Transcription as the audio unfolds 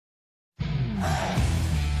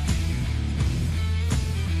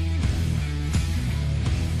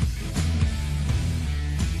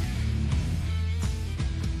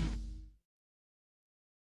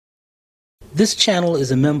This channel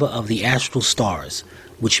is a member of the Astral Stars,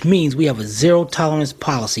 which means we have a zero-tolerance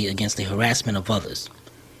policy against the harassment of others.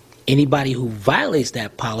 Anybody who violates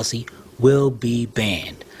that policy will be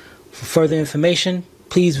banned. For further information,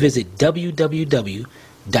 please visit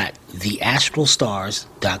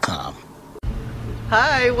www.theastralstars.com.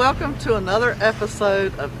 Hi, welcome to another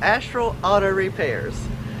episode of Astral Auto Repairs.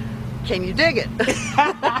 Can you dig it?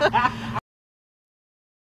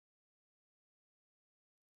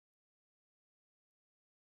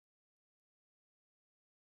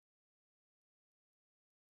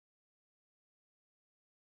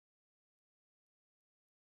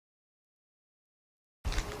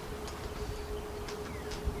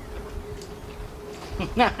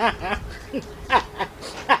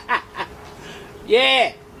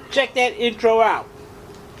 Yeah, check that intro out.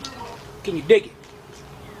 Can you dig it?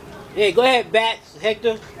 Hey, go ahead, Bats,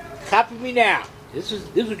 Hector. Copy me now. This is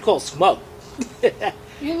what you call smug.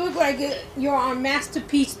 You look like you're on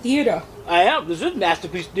Masterpiece Theater. I am. This is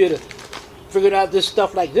Masterpiece Theater. Figuring out this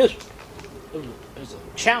stuff like this. It's a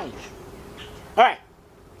challenge. Alright.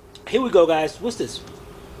 Here we go, guys. What's this?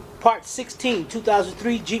 Part 16,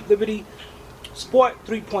 2003 Jeep Liberty Sport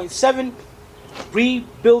 3.7.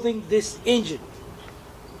 Rebuilding this engine.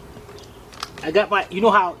 I got my, you know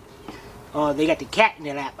how they got the cat in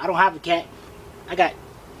their lap. I don't have the cat. I got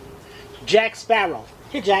Jack Sparrow.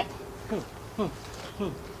 Hey, Jack.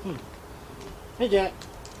 Hey, Jack.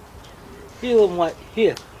 Here, little mutt.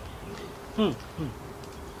 Here.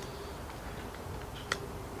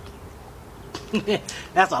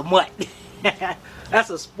 That's a mutt. That's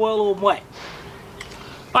a spoiled little mutt.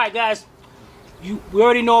 Alright, guys. We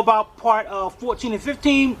already know about part 14 and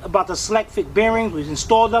 15 about the select fit bearings. We've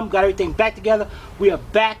installed them, got everything back together. We are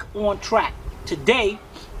back on track. Today,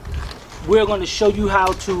 we're going to show you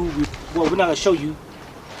how to, well, we're not going to show you.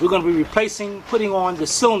 We're going to be replacing, putting on the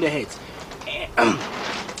cylinder heads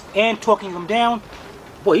and torquing them down.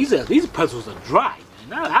 Boy, these pretzels are dry,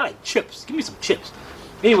 man. I like chips. Give me some chips.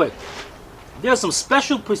 Anyway, there's some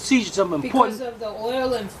special procedures, some important. Because of the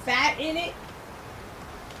oil and fat in it?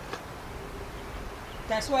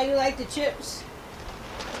 That's why you like the chips?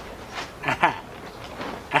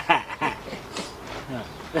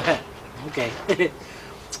 Okay.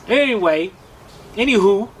 Anyway,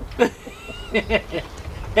 anywho,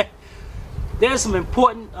 there's some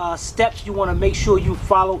important steps you want to make sure you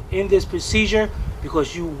follow in this procedure,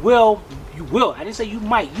 because you will, I didn't say you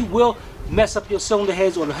might, you will mess up your cylinder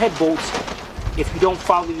heads or the head bolts if you don't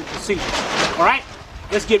follow the procedure. Alright?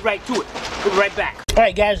 Let's get right to it. We'll be right back.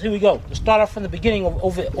 Alright, guys, here we go. Let's start off from the beginning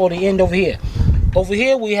or the end over here. Over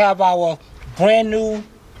here we have our brand new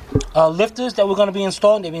lifters that we're going to be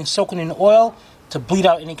installing. They've been soaking in oil to bleed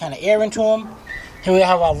out any kind of air into them. Here we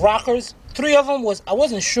have our rockers. 3 of them I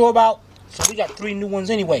wasn't sure about, so we got 3 new ones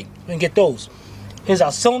anyway. We can get those. Here's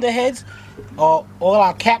our cylinder heads. All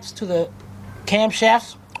our caps to the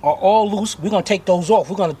camshafts are all loose. We're going to take those off.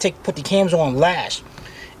 We're going to put the cams on last.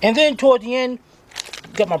 And then toward the end,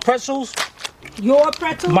 got my pretzels. Your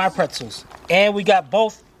pretzels? My pretzels. And we got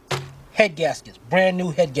both head gaskets. Brand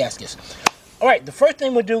new head gaskets. Alright, the first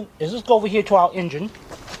thing we'll do is let's go over here to our engine.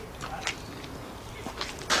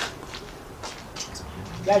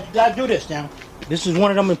 Gotta do this now. This is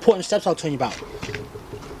one of them important steps I'll tell you about.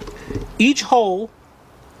 Each hole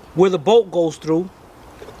where the bolt goes through,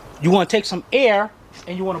 you want to take some air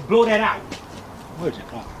and you want to blow that out. Where is it?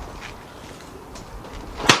 Oh.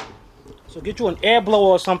 So get you an air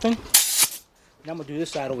blower or something. Now I'm gonna do this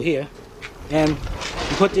side over here, and you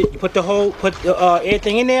put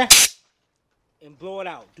everything in there and blow it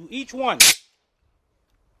out. Do each one.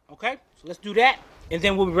 Okay, so let's do that, and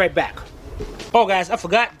then we'll be right back. Oh, guys, I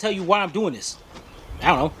forgot to tell you why I'm doing this. I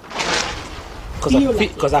don't know,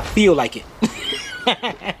 because I feel like it.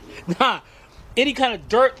 Nah, any kind of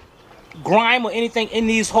dirt, grime, or anything in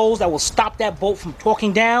these holes that will stop that bolt from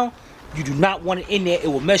torquing down. You do not want it in there. It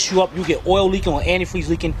will mess you up. You get oil leaking or antifreeze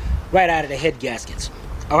leaking right out of the head gaskets.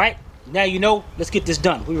 Alright, now you know. Let's get this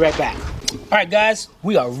done. We'll be right back. Alright, guys,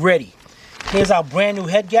 we are ready. Here's our brand new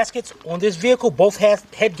head gaskets. On this vehicle, both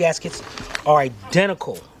head gaskets are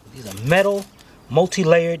identical. These are metal,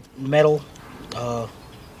 multi-layered metal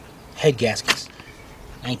head gaskets.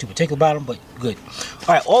 I ain't too particular about them, but good.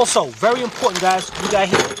 Alright, also, very important, guys, we got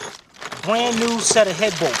here brand new set of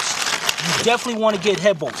head bolts. You definitely want to get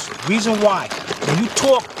head bolts. Reason why, when you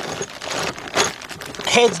torque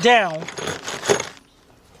heads down,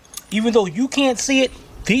 even though you can't see it,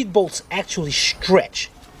 these bolts actually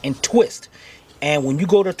stretch and twist. And when you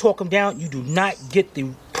go to torque them down, you do not get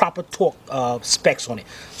the proper torque specs on it.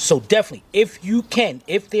 So definitely, if you can,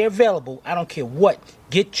 if they're available, I don't care what,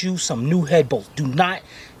 get you some new head bolts. Do not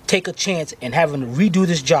take a chance and having to redo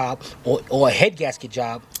this job or a head gasket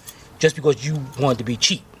job just because you wanted to be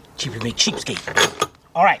cheap. Cheap to make cheapskate.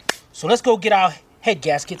 All right, so let's go get our head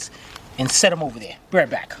gaskets and set them over there. Be right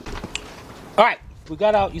back. All right, we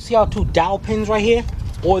got out. You see our 2 dowel pins right here,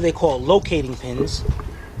 or they call locating pins.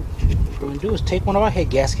 What we're gonna do is take one of our head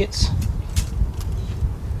gaskets,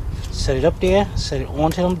 set it up there, set it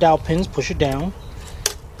onto them dowel pins, push it down.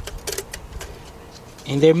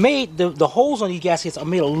 And they're made, the holes on these gaskets are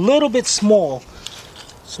made a little bit small,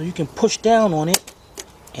 so you can push down on it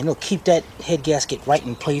and it'll keep that head gasket right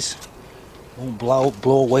in place. Won't blow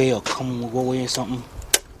away or go away or something.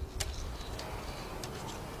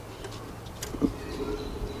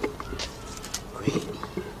 Great.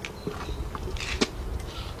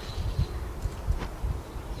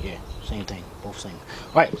 Yeah, same thing, both same.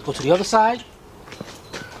 All right, let's go to the other side.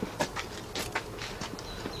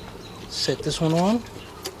 Set this one on.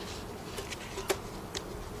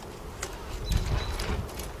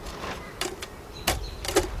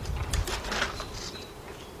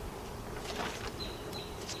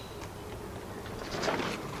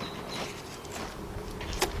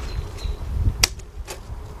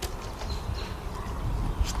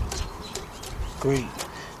 Great.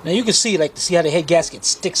 Now you can see, like, see how the head gasket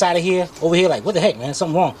sticks out of here, over here, like, what the heck, man,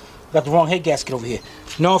 something wrong. Got the wrong head gasket over here.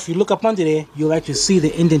 Now if you look up under there, you'll actually see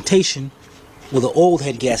the indentation where the old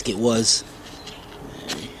head gasket was.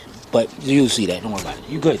 But you'll see that, don't worry about it.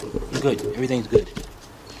 You're good, you're good, everything's good.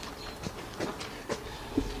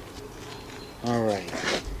 Alright.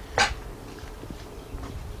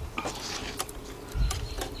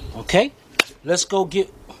 Okay, let's go get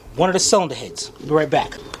one of the cylinder heads. Be right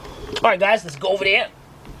back. Alright guys, let's go over there.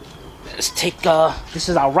 Let's take this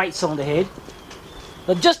is our right cylinder head.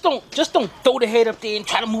 But just don't throw the head up there and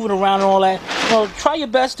try to move it around and all that. Well, try your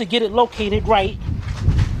best to get it located right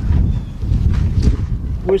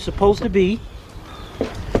where it's supposed to be.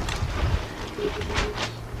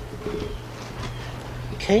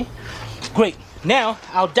 Okay, great. Now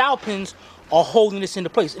our dowel pins are holding this into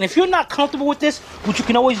place. And if you're not comfortable with this, what you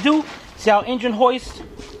can always do, see our engine hoist,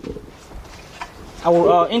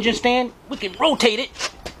 our engine stand, we can rotate it.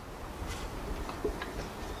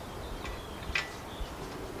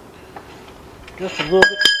 Just a little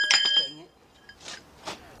bit.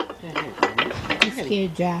 You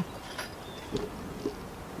scared Jack.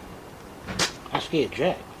 I scared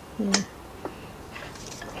Jack. Yeah.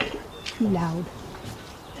 Too loud.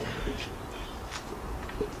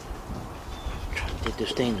 I'm trying to get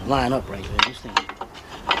this thing to line up right, man. This thing.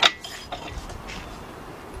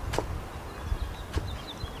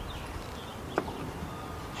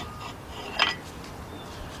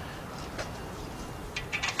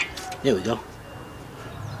 There we go.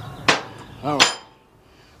 Alright.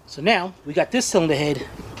 So now we got this cylinder head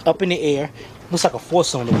up in the air. Looks like a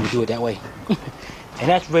 4-cylinder when we do it that way. And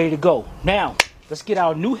that's ready to go. Now, let's get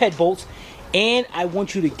our new head bolts. And I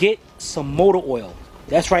want you to get some motor oil.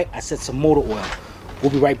 That's right, I said some motor oil. We'll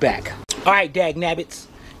be right back. Alright, dag nabbits.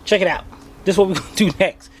 Check it out. This is what we're going to do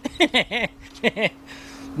next.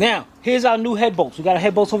 Now, here's our new head bolts. We got our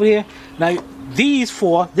head bolts over here. Now, these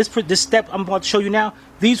 4, this step I'm about to show you now,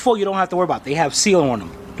 these 4 you don't have to worry about. They have seal on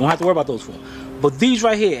them. Don't have to worry about those 4. But these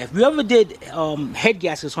right here, if you ever did head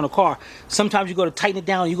gaskets on a car, sometimes you go to tighten it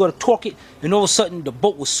down, you go to torque it, and all of a sudden the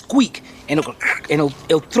bolt will squeak and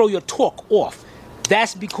it'll throw your torque off.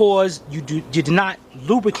 That's because you did not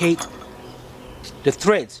lubricate the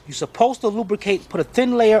threads. You're supposed to lubricate, put a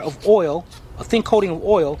thin layer of oil, a thin coating of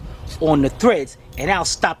oil on the threads, and that'll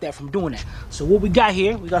stop that from doing that. So what we got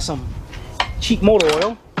here, we got some cheap motor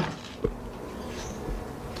oil.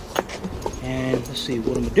 And let's see,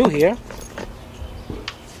 what I'm gonna do here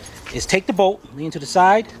is take the bolt, lean to the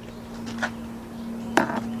side,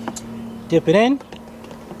 dip it in,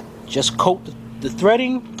 just coat the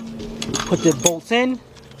threading, put the bolts in,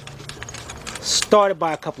 start it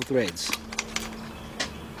by a couple threads.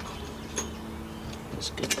 Let's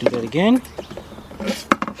do that again.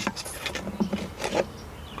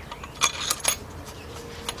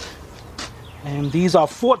 And these are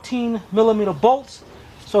 14mm bolts.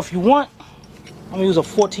 So if you want, I'm gonna use a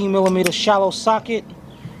 14mm shallow socket.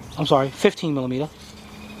 I'm sorry, 15mm.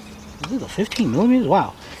 Is this a 15mm?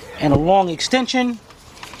 Wow. And a long extension,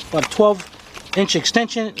 about a 12-inch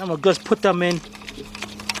extension. I'm gonna just put them in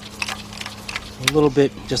a little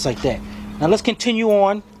bit, just like that. Now let's continue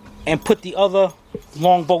on and put the other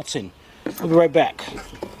long bolts in. We'll be right back.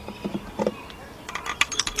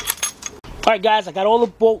 All right, guys, I got all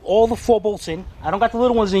the 4 bolts in. I don't got the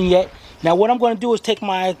little ones in yet. Now what I'm going to do is take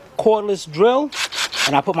my cordless drill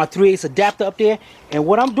and I put my 3/8 adapter up there. And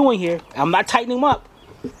what I'm doing here, I'm not tightening them up.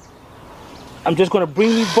 I'm just going to bring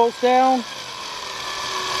these bolts down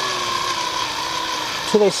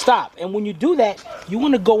till they stop. And when you do that, you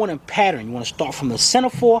want to go in a pattern. You want to start from the center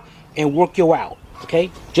four and work your way out.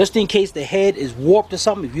 Okay, just in case the head is warped or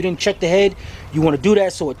something, if you didn't check the head, you want to do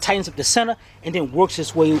that so it tightens up the center and then works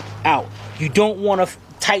its way out. You don't want to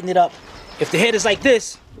tighten it up. If the head is like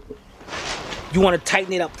this, you want to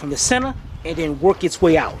tighten it up from the center and then work its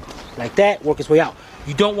way out. Like that, work its way out.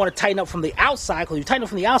 You don't want to tighten up from the outside, because you tighten up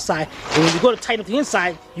from the outside, and when you go to tighten up the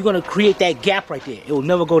inside, you're going to create that gap right there. It will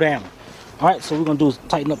never go down. All right, so what we're going to do is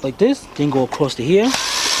tighten up like this, then go across to here.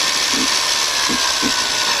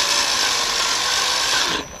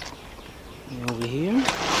 Over here,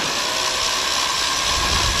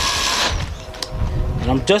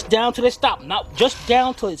 and I'm just down till it stops. Not just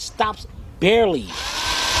down till it stops barely.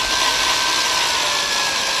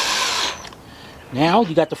 Now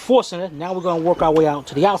you got the force in it. Now we're going to work our way out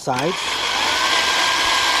to the outside.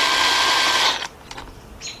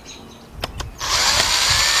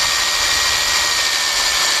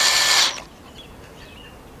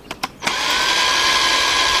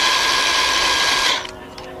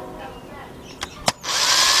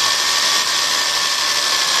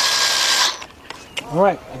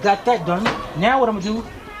 Alright, I got that done. Now what I'm going to do,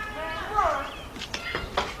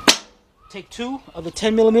 take 2 of the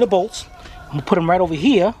 10mm bolts. I'm going to put them right over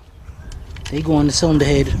here. They go on the cylinder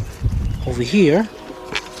head over here.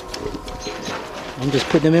 I'm just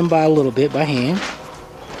putting them in by a little bit, by hand.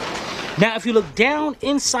 Now if you look down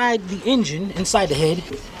inside the engine, inside the head,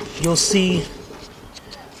 you'll see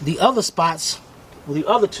the other spots where the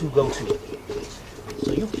other 2 go to.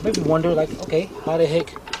 So you maybe wonder, like, okay, how the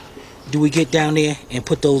heck do we get down there and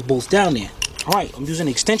put those bolts down there? Alright, I'm using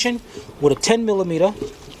an extension with a 10mm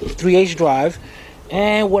 3/8 drive,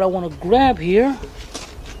 and what I want to grab here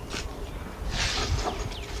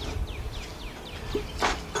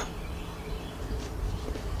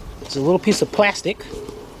is a little piece of plastic,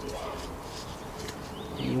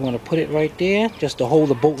 and you want to put it right there just to hold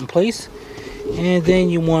the bolt in place, and then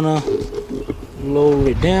you want to lower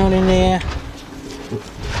it down in there.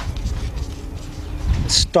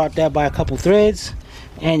 Start that by a couple threads,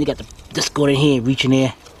 and you got to just go in here and reach in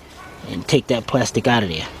there and take that plastic out of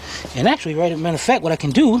there. And actually, right, as a matter of fact, what I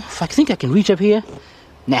can do, if I think I can reach up here,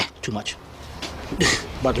 nah, too much.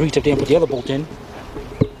 About to reach up there and put the other bolt in.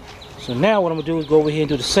 So now what I'm gonna do is go over here and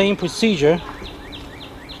do the same procedure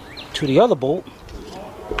to the other bolt.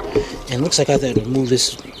 And it looks like I have to remove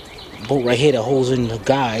this bolt right here that holds in the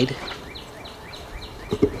guide.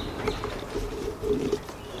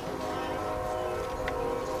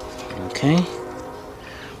 Okay,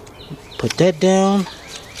 put that down,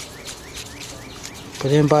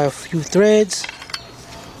 put in by a few threads.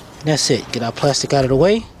 That's it. Get our plastic out of the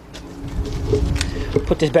way.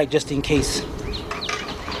 Put this back just in case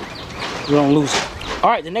we don't lose it.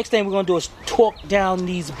 Alright, the next thing we're going to do is torque down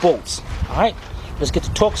these bolts. Alright, let's get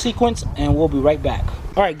the torque sequence and we'll be right back.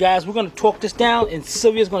 Alright guys, we're going to torque this down and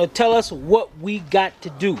Sylvia's going to tell us what we got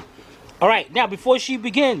to do. Alright, now before she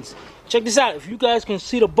begins, check this out. If you guys can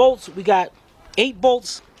see the bolts, we got 8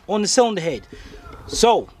 bolts on the cylinder head.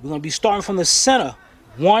 So we're going to be starting from the center.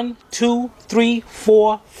 1, 2, 3,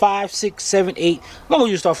 4, 5, 6, 7, 8. As long as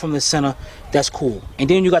you start from the center, that's cool. And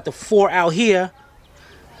then you got the 4 out here.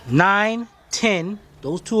 9, 10.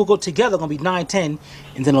 Those 2 will go together. Going to be 9, 10.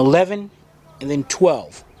 And then 11. And then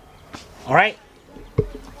 12. Alright?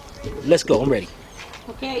 Let's go. I'm ready.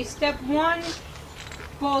 Okay, step 1.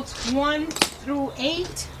 Bolts 1 through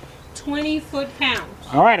 8. 20 foot-pounds.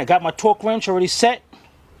 Alright, I got my torque wrench already set.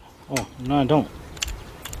 Oh, no I don't.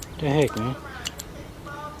 What the heck, man?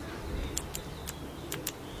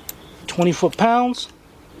 20 foot-pounds.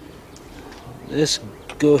 Let's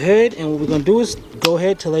go ahead, and what we're going to do is go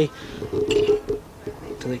ahead till it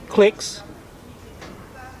clicks.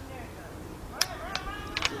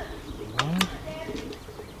 1,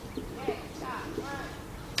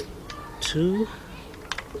 2,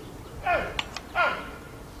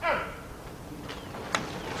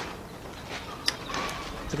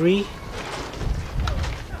 3,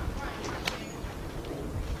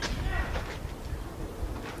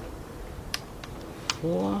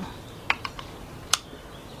 4,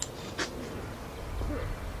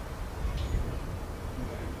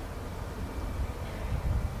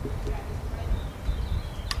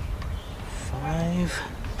 5,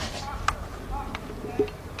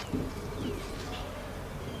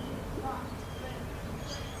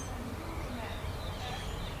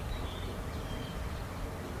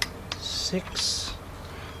 6.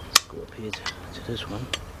 Go up here to this one.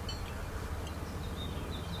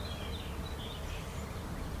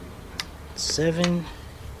 7,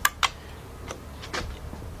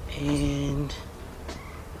 and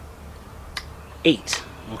 8.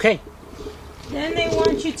 Okay. Then they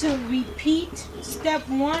want you to repeat step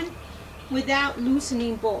 1 without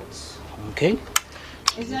loosening bolts. Okay.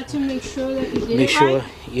 Is that to make sure that you did Make it sure, right?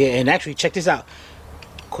 yeah, and actually check this out.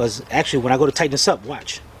 Because actually when I go to tighten this up,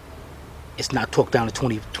 watch. It's not torqued down to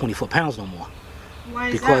 20 foot-pounds no more. Why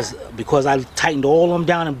is that? Because I tightened all of them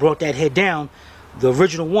down and brought that head down, the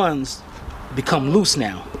original ones become loose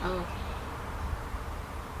now. Oh.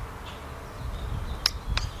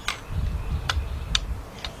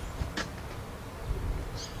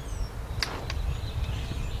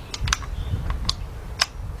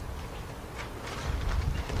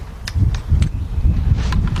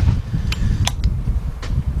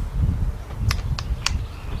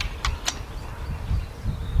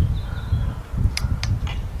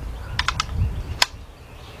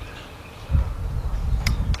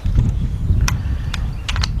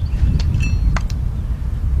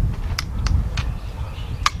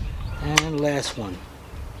 And last one.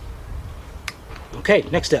 Okay,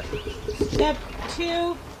 next step. Step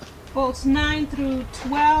 2, bolts 9 through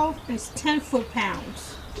 12 is 10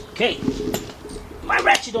 foot-pounds. Okay. My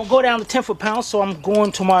ratchet don't go down to 10 foot-pounds, so I'm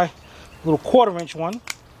going to my little 1/4 inch one.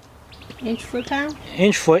 Inch foot-pound?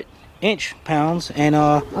 Inch pounds, and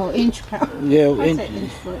Oh, inch pound. yeah, I said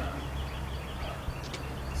inch foot.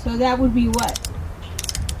 So that would be what?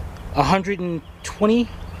 120.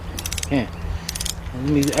 Yeah.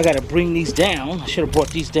 And I gotta bring these down. I should have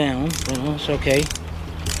brought these down, but it's okay.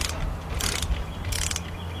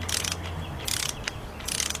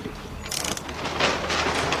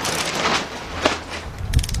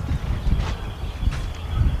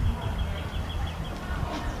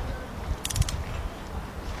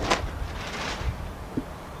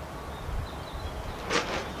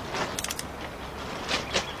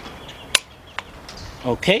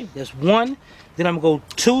 Okay, that's 1. Then I'm gonna go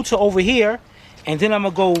 2 to over here, and then I'm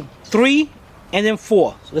gonna go 3, and then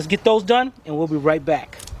 4. So let's get those done, and we'll be right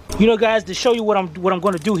back. You know, guys, to show you what I'm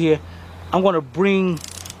gonna do here, I'm gonna bring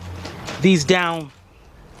these down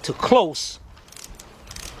to close,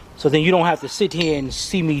 so then you don't have to sit here and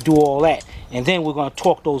see me do all that. And then we're gonna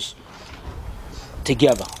torque those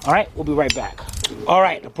together. All right, we'll be right back. All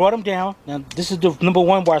right, I brought them down. Now this is the number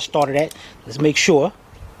 1 where I started at. Let's make sure.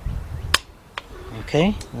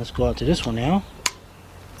 Okay, let's go out to this one now.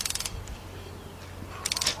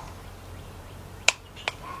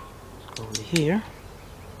 Let's go over here.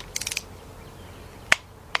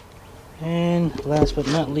 And last but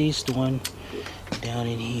not least, the one down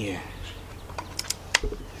in here.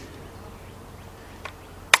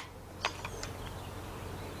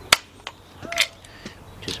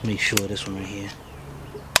 Just make sure this one right here.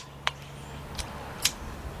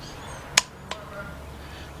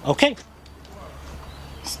 Okay.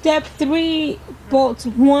 Step 3, bolts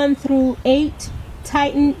 1 through 8,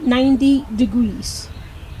 tighten 90 degrees.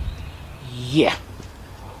 Yeah.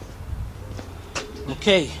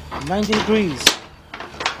 Okay, 90 degrees.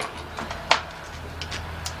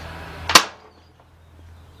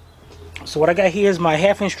 So what I got here is my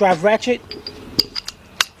 1/2 inch drive ratchet,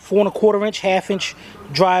 4 1/4 inch 1/2 inch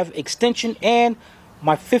drive extension, and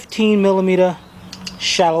my 15mm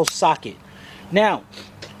shallow socket. Now,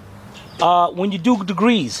 when you do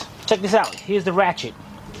degrees, check this out. Here's the ratchet.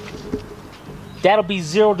 That'll be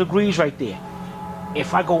 0 degrees right there.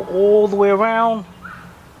 If I go all the way around,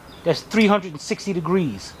 that's 360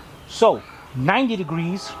 degrees. So 90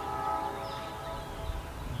 degrees.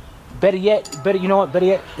 Better yet, you know what? Better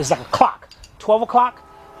yet, it's like a clock. 12 o'clock,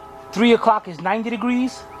 3 o'clock is 90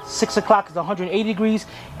 degrees, 6 o'clock is 180 degrees,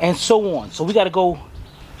 and so on. So we got to go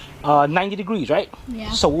 90 degrees, right?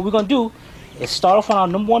 Yeah. So what we're gonna do is start off on our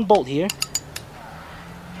number 1 bolt here,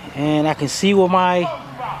 and I can see where my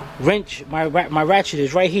wrench, my ratchet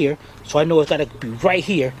is right here, so I know it's got to be right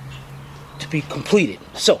here to be completed.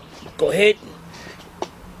 So go ahead,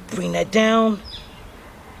 bring that down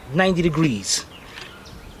 90 degrees.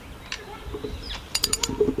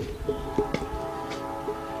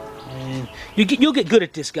 And you'll get good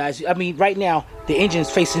at this, guys. I mean, right now the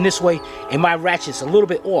engine's facing this way and my ratchet's a little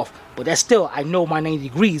bit off, but that's still, I know my 90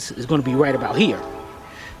 degrees is going to be right about here.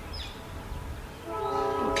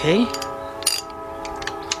 Okay.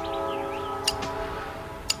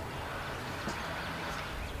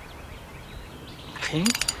 Okay.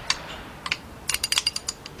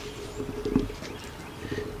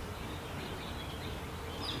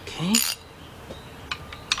 Okay.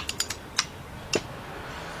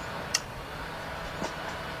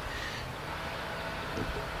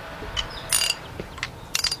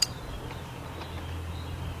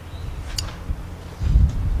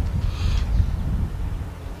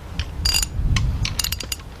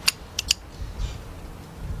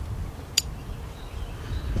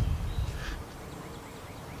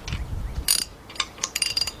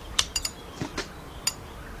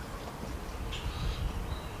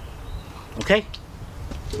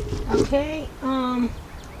 Okay.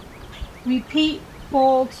 Repeat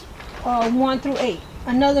bolts 1 through 8.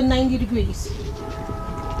 Another 90 degrees.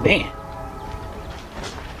 Man.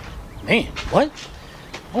 Man, what?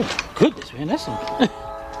 Oh my goodness, man, that's some...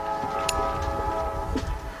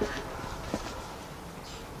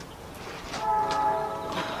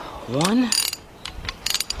 1.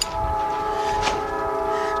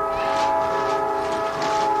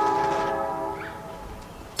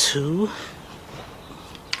 2.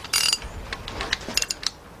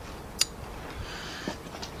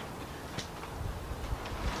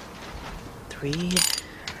 3.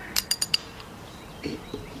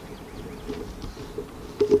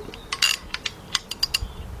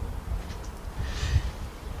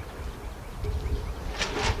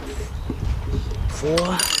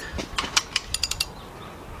 4.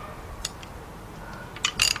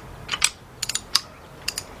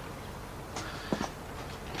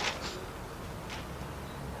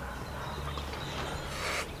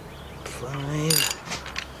 5.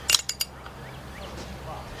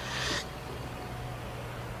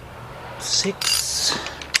 6.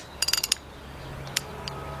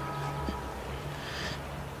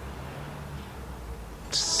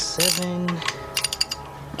 7.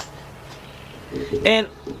 And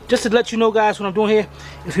just to let you know, guys, what I'm doing here,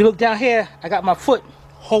 if you look down here, I got my foot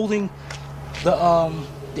holding the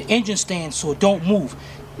engine stand so it don't move.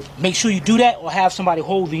 Make sure you do that or have somebody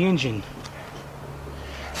hold the engine.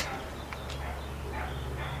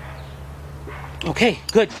 Okay,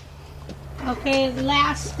 good. Okay,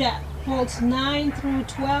 last step. Bolts 9 through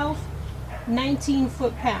 12, 19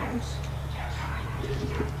 foot-pounds.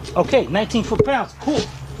 Okay, 19 foot-pounds. Cool.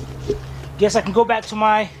 Guess I can go back to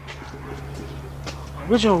my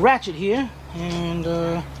original ratchet here, and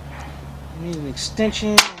I need an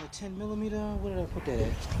extension on a 10 millimeter. Where did I put that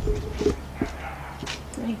at?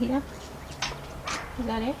 Right here. Is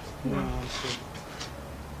that it? No, let's see.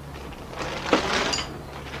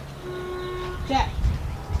 Jack.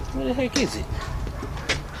 Where the heck is it?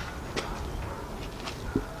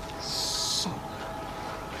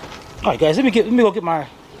 Alright guys, let me go get my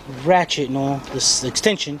ratchet and all this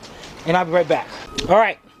extension, and I'll be right back.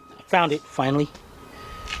 Alright, I found it finally.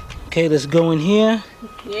 Okay, let's go in here.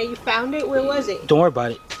 Yeah, you found it? Where was it? Don't worry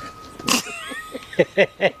about it.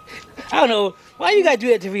 I don't know. Why you gotta do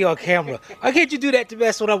that to me on camera? Why can't you do that to me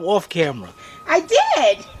when I'm off camera? I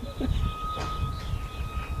did!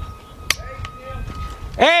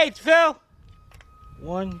 Hey, it's Phil!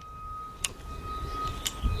 1.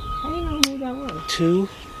 I didn't know who that was. 2.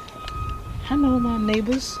 I know my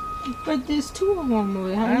neighbors. But there's 2 of them over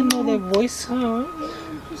there. I know their voice. Oh,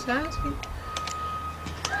 just asking.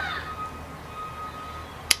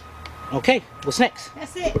 Okay, what's next?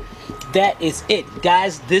 That's it. That is it.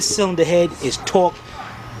 Guys, this cylinder head is torqued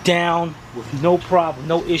down with no problem,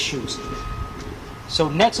 no issues. So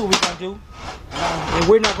next what we're going to do, and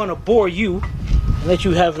we're not going to bore you, and let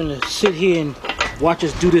you having to sit here and watch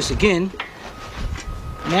us do this again.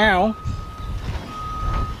 Now,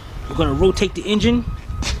 we're going to rotate the engine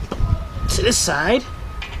to this side.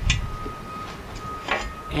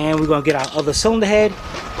 And we're going to get our other cylinder head,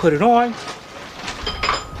 put it on,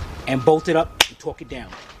 and bolt it up and torque it down.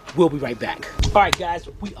 We'll be right back. All right, guys,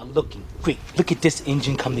 we are looking great. Look at this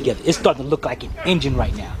engine come together. It's starting to look like an engine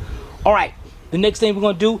right now. All right, the next thing we're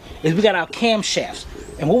gonna do is we got our camshafts.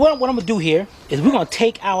 And what I'm gonna do here is we're gonna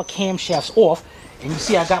take our camshafts off. And you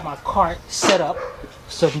see I got my cart set up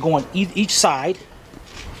so it can go on each side.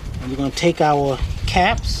 And we're gonna take our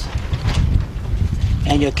caps.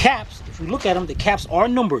 And your caps, if you look at them, the caps are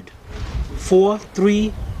numbered. 4,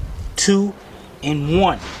 3, 2, and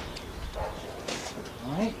 1.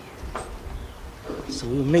 Alright. So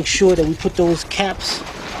we'll make sure that we put those caps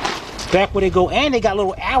back where they go, and they got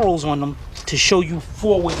little arrows on them to show you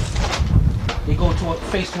forward. They go toward,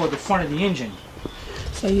 face toward the front of the engine.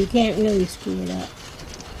 So you can't really screw it up.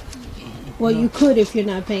 Well, you could if you're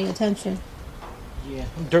not paying attention. Yeah,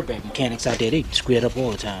 them dirtbag mechanics out there, they screw it up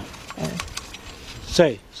all the time.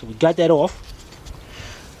 So we got that off.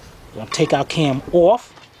 We're gonna take our cam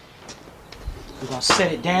off. We're gonna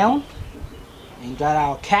set it down, and got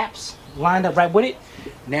our caps lined up right with it.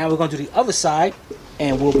 Now we're gonna do the other side,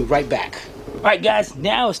 and we'll be right back. All right, guys,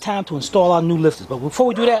 now it's time to install our new lifters. But before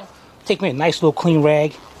we do that, take me a nice little clean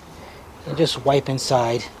rag and just wipe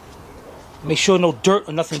inside. Make sure no dirt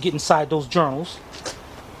or nothing get inside those journals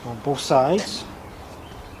on both sides.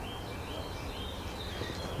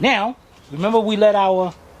 Now, remember we let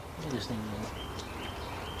our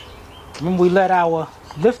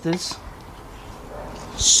lifters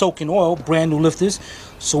soak in oil, brand new lifters.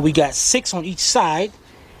 So we got 6 on each side.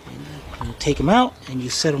 And you take them out and you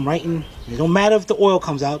set them right in. It don't matter if the oil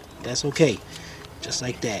comes out. That's okay. Just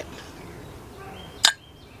like that.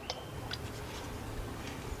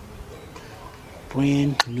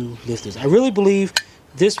 Brand new lifters. I really believe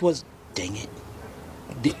this was, dang it,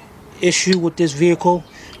 the issue with this vehicle.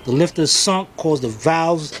 The lifter sunk, caused the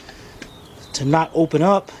valves to not open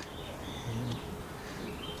up.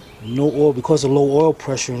 No oil because of low oil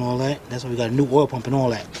pressure and all that. That's why we got a new oil pump and all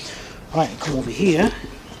that. Alright, come over here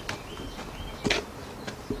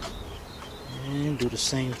and do the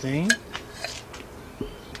same thing.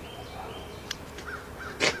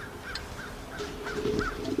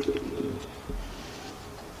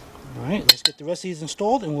 Alright, let's get the rest of these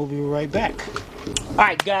installed and we'll be right back.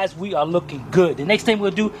 Alright guys, we are looking good. The next thing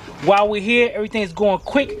we'll do while we're here, everything is going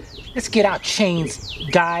quick. Let's get our chains,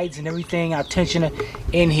 guides and everything, our tensioner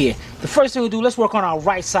in here. The first thing we'll do, let's work on our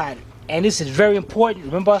right side. And this is very important.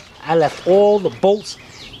 Remember, I left all the bolts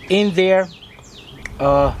in there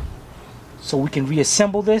so we can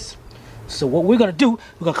reassemble this. So what we're gonna do,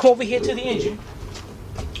 we're gonna come over here to the engine.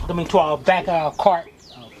 I mean to our back of our cart,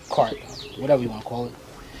 whatever you wanna call it.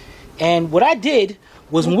 And what I did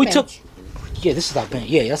was when we took, yeah, this is our bench.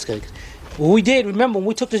 Yeah, that's good. What we did, remember, when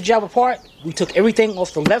we took this job apart, we took everything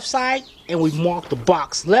off the left side and we marked the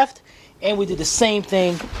box left, and we did the same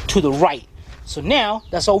thing to the right. So now,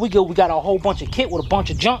 that's all we do. We got a whole bunch of kit with a bunch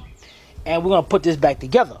of junk, and we're going to put this back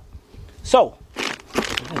together. So,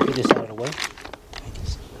 let me get this out of the way.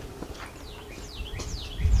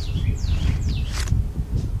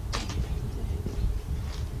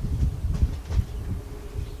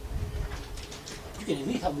 You can at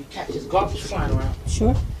least help me catch this garbage flying around.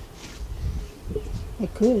 Sure. I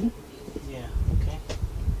could. Yeah, okay.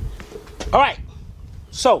 Alright,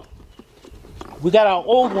 so we got our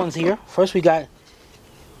old ones here. First we got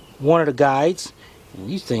one of the guides. And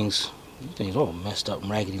these things all messed up and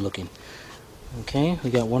raggedy looking. Okay, we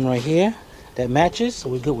got one right here that matches, so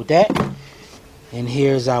we're good with that. And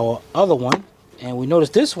here's our other one. And we notice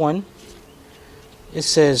this one, it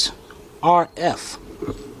says RF.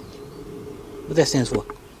 What that stands for?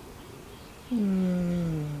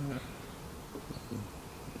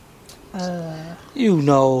 You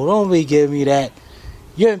know, don't be giving me that.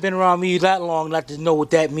 You haven't been around me that long not to know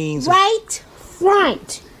what that means. Right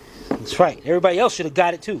front. That's right. Everybody else should have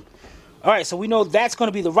got it too. Alright, so we know that's going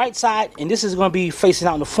to be the right side, and this is going to be facing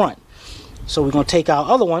out in the front. So we're going to take our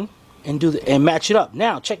other one and and match it up.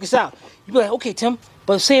 Now, check this out. You'll be like, okay, Tim,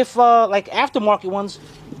 but say if like aftermarket ones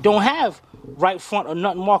don't have right front or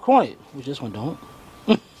nothing marked on it, which this one don't.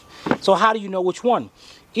 So how do you know which one?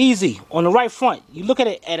 Easy. On the right front, you look at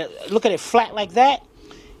it flat like that,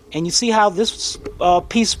 and you see how this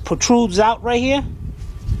piece protrudes out right here.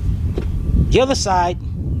 The other side,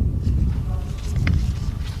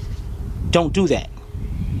 don't do that.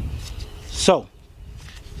 So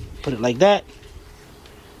put it like that.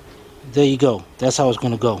 There you go. That's how it's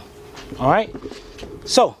gonna go. All right.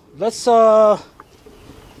 So let's I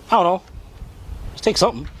don't know. Let's take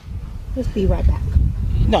something. Let's be right back.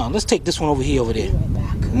 No, let's take this one over here, over there. Be right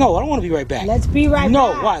back. No, I don't want to be right back. Let's be right back.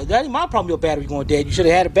 No, why? That ain't my problem. Your battery going dead. You should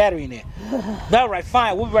have had a battery in there. All right,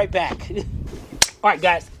 fine. We'll be right back. All right,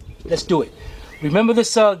 guys, let's do it. Remember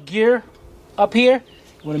this gear up here?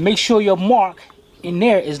 You want to make sure your mark in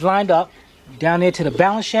there is lined up down there to the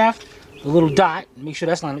balance shaft, the little dot. Make sure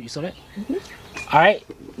that's lined up. You saw that? All right.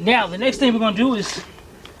 Now, the next thing we're going to do is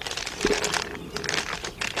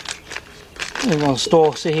we're going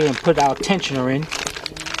to sit here and put our tensioner in.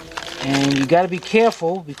 And you got to be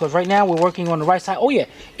careful because right now we're working on the right side. Oh yeah,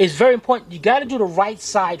 it's very important. You got to do the right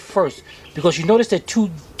side first because you notice that two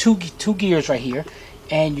gears right here,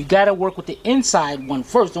 and you got to work with the inside one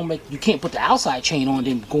first. You can't put the outside chain on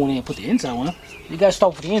then go in there and put the inside one. You got to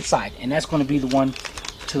start with the inside, and that's going to be the one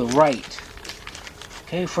to the right.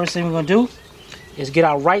 Okay, first thing we're going to do is get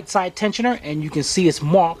our right side tensioner, and you can see it's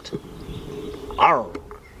marked R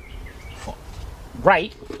for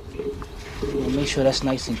right. We'll make sure that's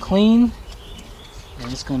nice and clean,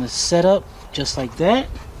 and it's going to set up just like that.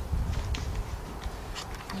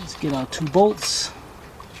 Let's get our 2 bolts,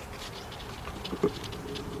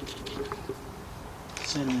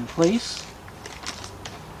 set them in place.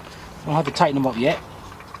 Don't have to tighten them up yet.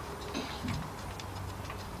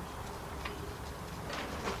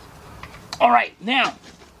 Alright, now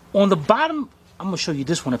on the bottom, I'm going to show you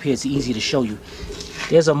this one up here. It's easy to show you.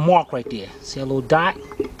 There's a mark right there. See a little dot?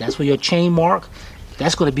 That's where your chain mark.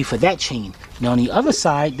 That's going to be for that chain. Now on the other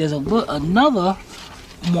side, there's another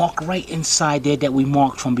mark right inside there that we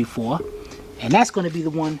marked from before. And that's going to be the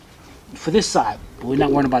one for this side. But we're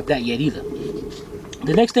not worrying about that yet either.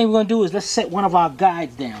 The next thing we're going to do is let's set one of our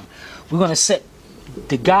guides down. We're going to set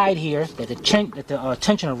the guide here that the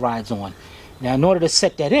tensioner rides on. Now in order to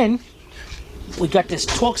set that in, we got this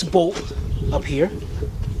Torx bolt up here.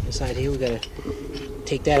 Inside here we gotta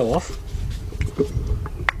take that off.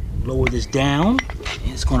 Lower this down,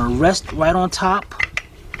 and it's gonna rest right on top.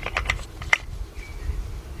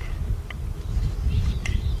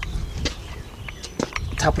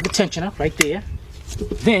 Top of the tensioner, right there.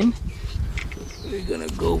 Then we're gonna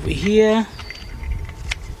go over here.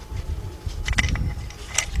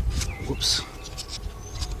 Whoops.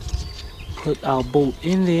 Put our bolt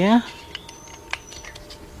in there.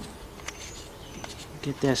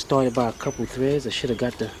 Get that started by a couple threads. I should have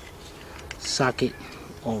got the socket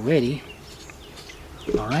already.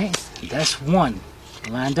 Alright, that's one.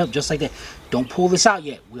 Lined up just like that. Don't pull this out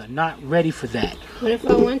yet. We are not ready for that. What if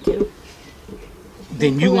I want to?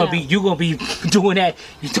 Then you're gonna be doing that.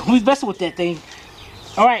 You don't be messing with that thing.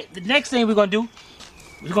 Alright, the next thing we're gonna do,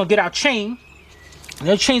 we're gonna get our chain. And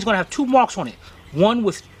that chain's gonna have two marks on it. One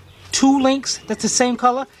with two links that's the same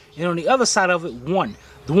color, and on the other side of it, one.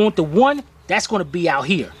 The one with the one, that's gonna be out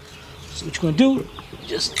here. So what you're gonna do,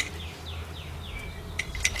 just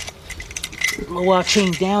blow our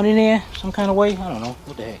chain down in there some kind of way. I don't know,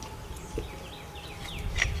 what the heck.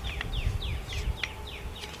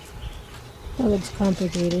 That looks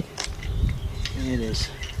complicated. It is.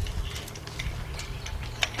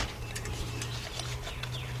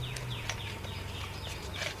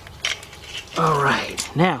 All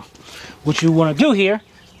right, now what you want to do here,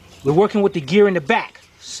 we're working with the gear in the back.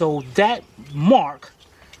 So that mark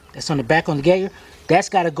that's on the back on the gear, that's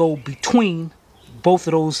got to go between both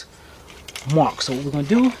of those marks. So what we're going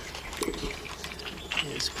to do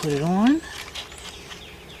is put it on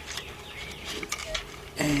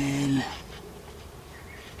and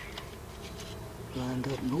lined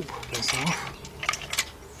up. Nope, that's off.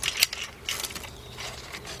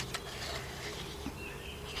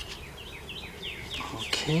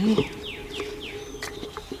 Okay.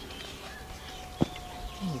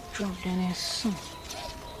 Oh, drop down there some.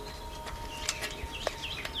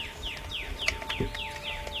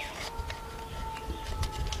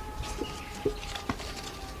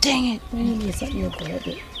 Dang it! I need to set you up a little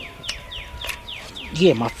bit.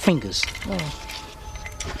 Yeah, my fingers. Oh.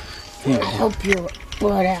 Yeah. I'll help you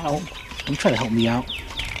pull it out. Don't try to help me out.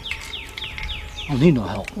 I don't need no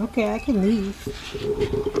help. Okay, I can leave.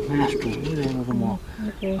 Nostril, look at that other mark.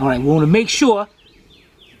 Okay. All right, we want to make sure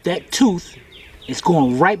that tooth is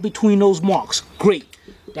going right between those marks. Great.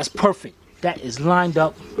 That's perfect. That is lined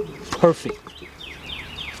up perfect.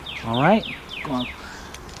 All right. Gonna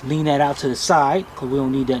lean that out to the side because we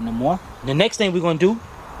don't need that no more. The next thing we're going to do,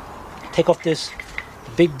 take off this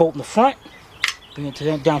big bolt in the front, bring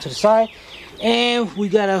it down to the side, and we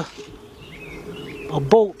got a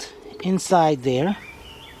bolt inside there.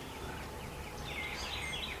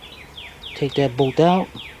 Take that bolt out.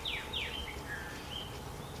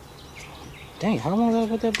 Dang, how long did I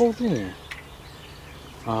put that bolt in there?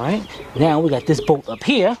 Alright, now we got this bolt up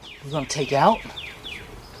here. We're going to take out.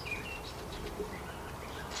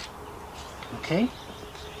 Okay.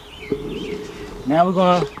 Now we're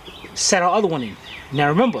going to set our other one in. Now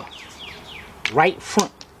remember, right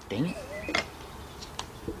front. Dang it.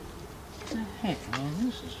 What the heck, man?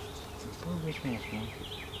 This is rubbish, man.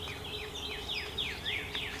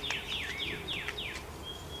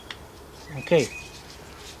 Okay,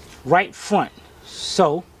 right front.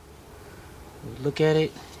 So we look at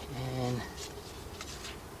it, and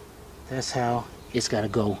that's how it's got to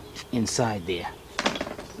go inside there.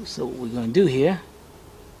 So what we're going to do here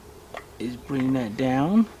is bring that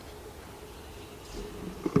down,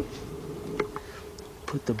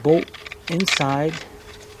 put the bolt inside.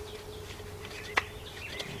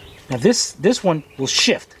 Now this one will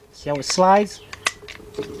shift. See how it slides?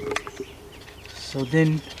 So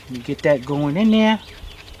then you get that going in there.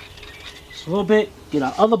 Just a little bit. Get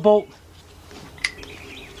our other bolt.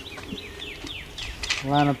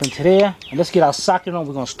 Line up into there. And let's get our socket on.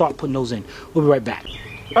 We're going to start putting those in. We'll be right back.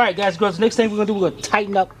 Alright guys, girls, next thing we're going to do, we're going to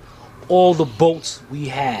tighten up all the bolts we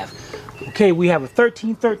have. Okay, we have a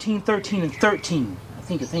 13, 13, 13, and 13. I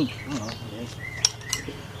think.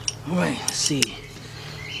 Alright, let's see.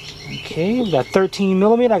 Okay, we got 13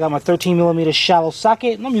 millimeter. I got my 13 millimeter shallow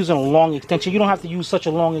socket, and I'm using a long extension. You don't have to use such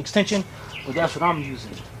a long extension, but that's what I'm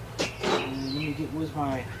using. And let me get, where's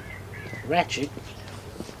my ratchet?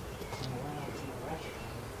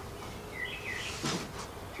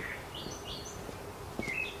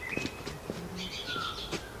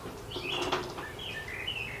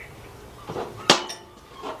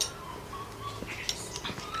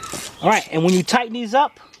 All right, and when you tighten these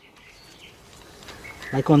up,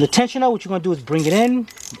 like on the tensioner, what you're going to do is bring it in,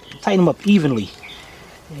 tighten them up evenly.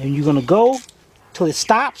 And you're going to go till it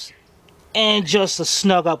stops, and just to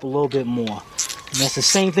snug up a little bit more. And that's the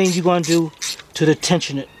same thing you're going to do to the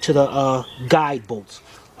tensioner, to the guide bolts.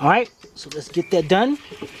 All right, so let's get that done.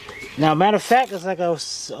 Now, matter of fact, it's like I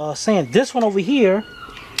was saying, this one over here,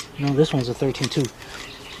 no, this one's a 13.2.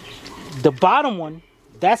 The bottom one,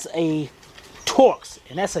 that's a Torx,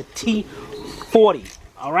 and that's a T40.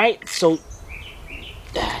 All right, so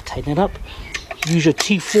tighten it up. Use your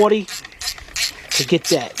T40 to get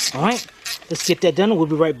that. All right, let's get that done, and we'll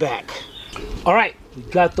be right back. All right, we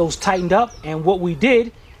got those tightened up, and what we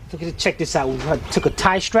did, check this out. We took a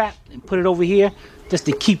tie strap and put it over here just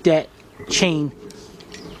to keep that chain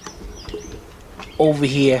over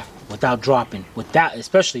here without dropping,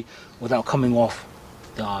 especially without coming off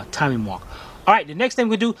the timing mark. All right, the next thing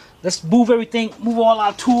we're gonna do, let's move all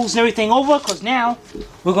our tools and everything over, because now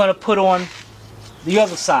we're gonna put on the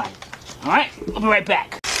other side. All right, I'll be right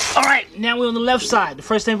back. All right, now we're on the left side. The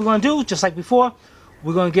first thing we're gonna do, just like before,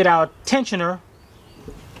 we're gonna get our tensioner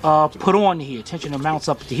put on here. Tensioner mounts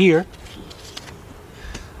up to here.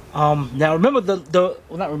 Now remember well,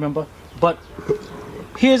 not remember, but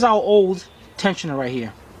here's our old tensioner right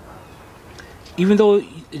here. Even though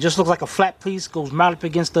it just looks like a flat piece, goes mounted up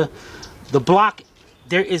against the block,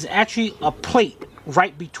 there is actually a plate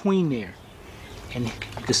right between there. And you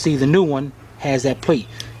can see the new one has that plate.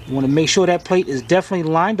 You want to make sure that plate is definitely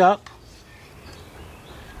lined up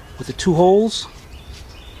with the two holes.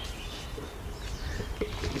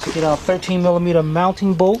 Let's get our 13mm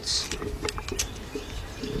mounting bolts.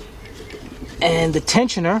 And the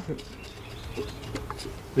tensioner,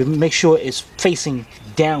 we make sure it's facing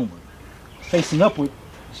downward. Facing upward,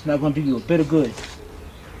 it's not going to do you a bit of good.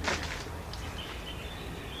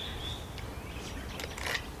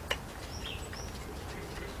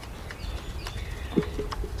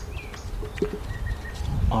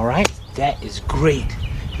 All right, that is great.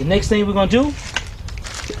 The next thing we're going to do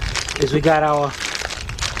is we got our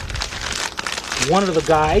one of the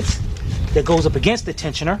guides that goes up against the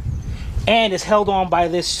tensioner and is held on by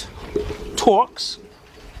this Torx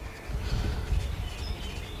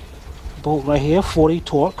bolt right here, 40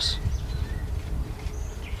 Torx.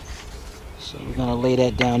 So we're gonna lay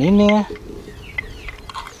that down in there,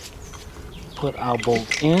 put our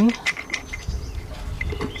bolt in,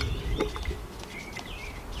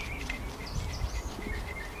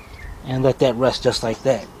 and let that rest just like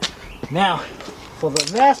that. Now, for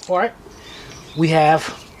the last part, we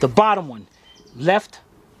have the bottom one, left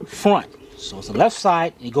front. So it's the left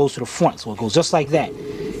side, and it goes to the front, so it goes just like that.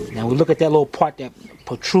 Now we look at that little part that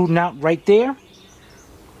protruding out right there.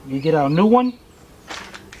 You get our new one.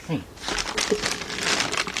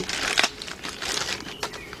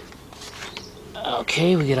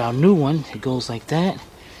 Okay, we get our new one. It goes like that.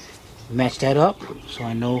 Match that up, so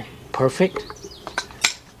I know perfect.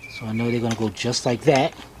 So I know they're gonna go just like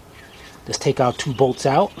that. Let's take our two bolts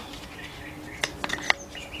out.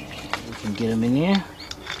 And we can get them in there.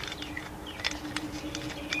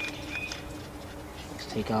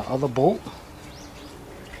 Take our other bolt.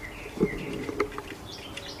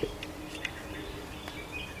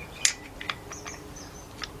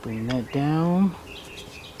 Bring that down.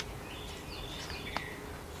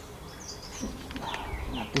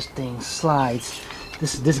 Now this thing slides.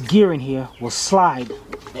 This gear in here will slide.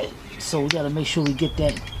 So we gotta make sure we get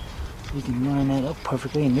that. We can line that up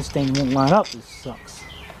perfectly, and this thing won't line up. It sucks.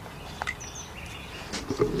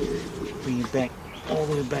 Bring it back all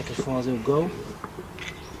the way back as far as it'll go.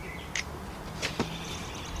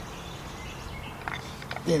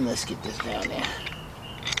 Then let's get this down there.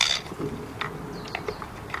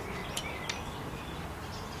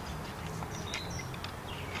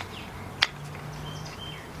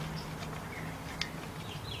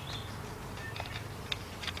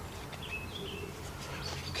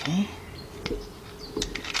 Okay.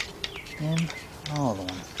 Then another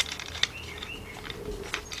one.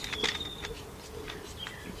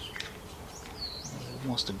 It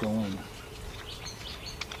wants to go in.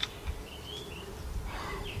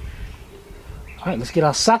 Alright, let's get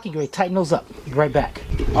our socket ready, tighten those up. Be right back.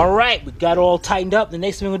 Alright, we got it all tightened up. The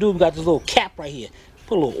next thing we're gonna do, we got this little cap right here.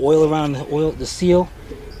 Put a little oil around the seal.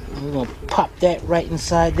 And we're gonna pop that right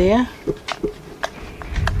inside there.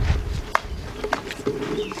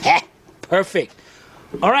 Perfect.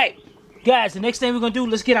 Alright, guys, the next thing we're gonna do,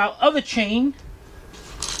 let's get our other chain.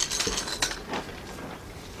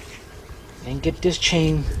 And get this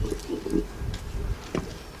chain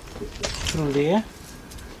through there.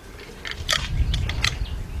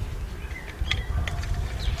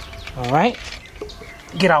 Alright,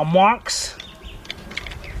 get our marks.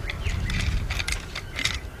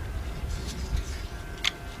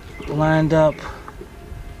 Lined up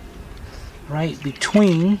right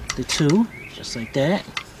between the two, just like that.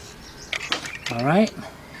 All right,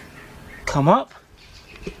 come up,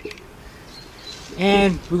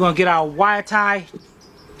 and we're gonna get our wire tie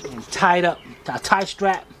and tie it up, our tie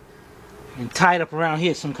strap, and tie it up around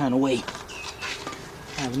here some kind of way.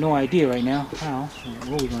 I have no idea right now how,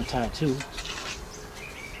 where we're gonna tie it to.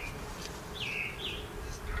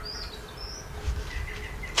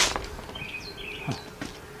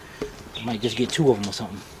 I might just get two of them or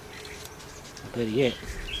something. Better yet.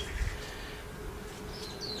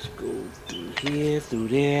 Let's go through here, through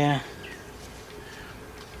there.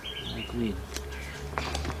 Like we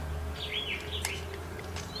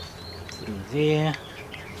through there.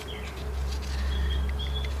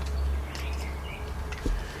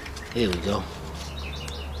 There we go.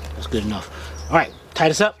 That's good enough. Alright, tie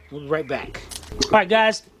this up. We'll be right back. Alright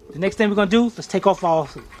guys, the next thing we're gonna do, let's take off our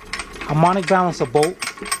harmonic balancer bolt.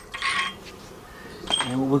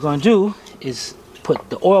 And what we're going to do is put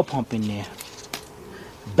the oil pump in there,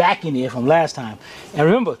 back in there from last time. And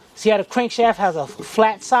remember, see how the crankshaft has a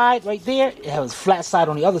flat side right there? It has a flat side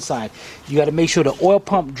on the other side. You got to make sure the oil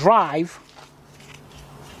pump drive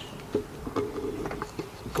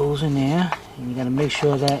goes in there. And you got to make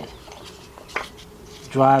sure that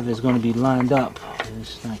drive is going to be lined up.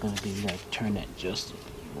 It's not going to be, you got to turn that just a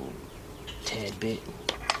little tad bit.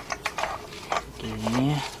 Get in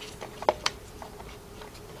there.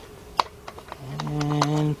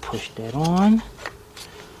 And push that on.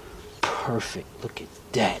 Perfect. Look at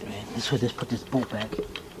that, man. Let's put this bolt back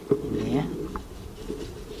in there.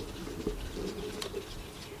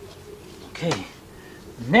 Okay.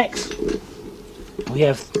 Next, we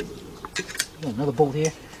have another bolt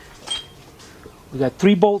here. We got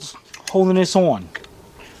 3 bolts holding this on.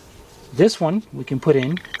 This one we can put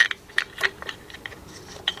in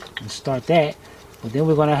and start that. But then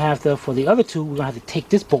we're going to have to, for the other 2, we're going to have to take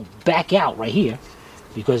this bolt back out right here,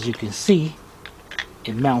 because you can see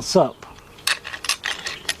it mounts up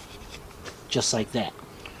just like that.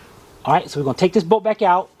 Alright, so we're going to take this bolt back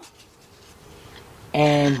out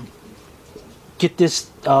and get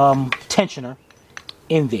this tensioner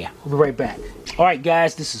in there. We'll be right back. Alright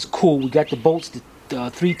guys, this is cool. We got the bolts,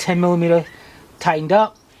 the 3 10mm tightened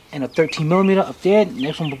up and a 13mm up there.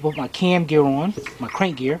 Next one, we'll put my cam gear on, my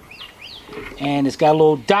crank gear. And it's got a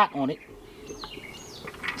little dot on it,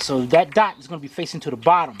 so that dot is going to be facing to the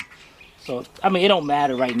bottom. So I mean, it don't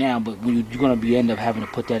matter right now, but you're going to be end up having to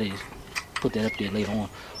put that up there later on. All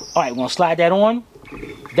right, we're going to slide that on.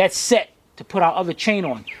 That's set to put our other chain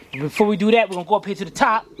on. But before we do that, we're going to go up here to the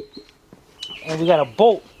top, and we got a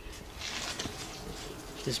bolt.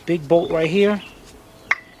 This big bolt right here.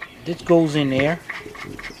 This goes in there,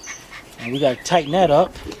 and we got to tighten that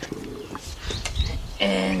up.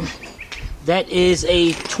 And that is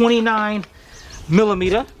a 29mm.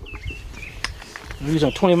 We're using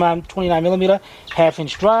a 29mm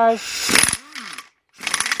 1/2-inch drive.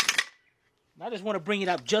 I just want to bring it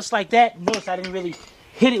up just like that. Notice I didn't really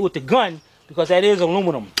hit it with the gun because that is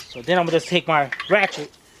aluminum. So then I'm going to just take my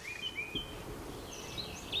ratchet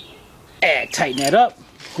and tighten that up.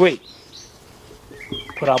 Great.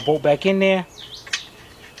 Put our bolt back in there.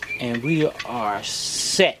 And we are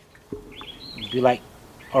set. You'd be like,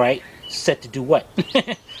 alright, set to do what?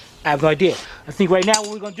 I have no idea. I think right now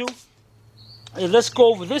what we're going to do is let's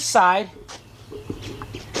go over this side.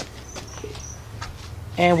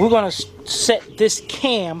 And we're going to set this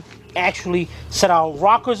cam, actually set our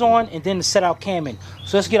rockers on and then set our cam in.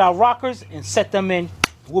 So let's get our rockers and set them in.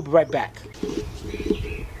 We'll be right back.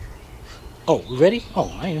 Oh, we ready?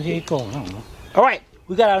 Oh, I didn't hear it going. I don't know. All right,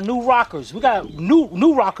 we got our new rockers. We got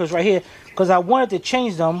new rockers right here because I wanted to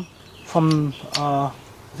change them from, I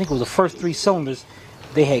think it was the first 3 cylinders.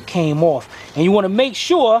 They had came off. And you want to make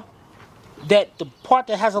sure that the part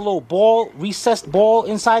that has a little ball, recessed ball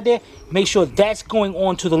inside there, make sure that's going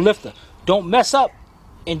on to the lifter. Don't mess up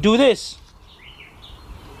and do this,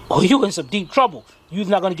 or you're in some deep trouble. You're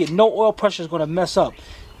not going to get no oil pressure. Is going to mess up.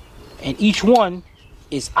 And each one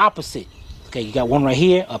is opposite. Okay, you got one right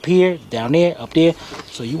here, up here, down there, up there.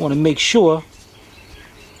 So you want to make sure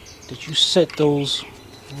that you set those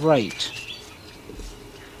right.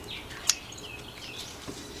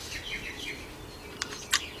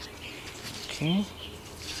 Okay.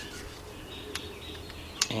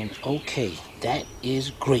 And okay, that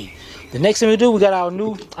is great. The next thing we do, we got our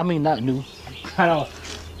new, got our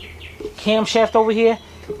camshaft over here,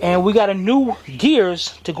 and we got a new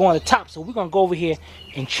gears to go on the top. So we're gonna go over here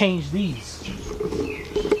and change these.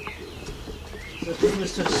 Let's move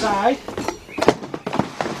this to the side.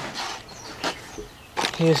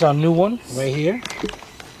 Here's our new one right here.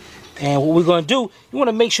 And what we're gonna do, you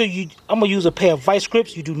wanna make sure I'm gonna use a pair of vice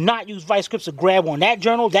grips. You do not use vice grips to grab on that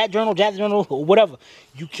journal, or whatever.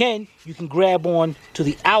 You can grab on to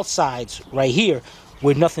the outsides right here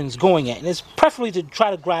where nothing's going at. And it's preferably to try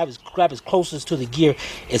to grab as closest to the gear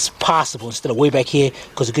as possible instead of way back here,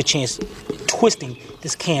 because a good chance twisting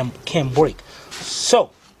this cam can break. So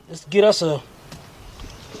let's get us a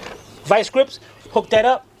vice grips, hook that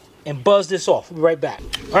up, and buzz this off. We'll be right back.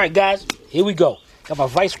 All right, guys, here we go. Got my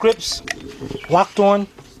vice grips locked on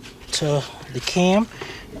to the cam.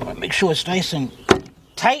 I'm gonna make sure it's nice and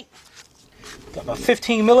tight. Got my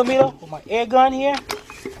 15 millimeter with my air gun here.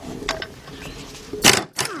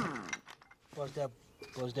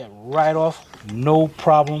 Buzz that right off, no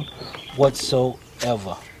problem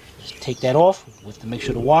whatsoever. Just take that off with to make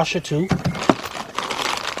sure the washer too.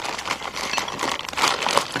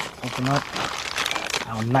 Open up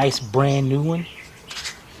our nice brand new one.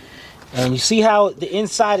 And you see how the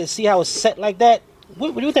inside is, see how it's set like that?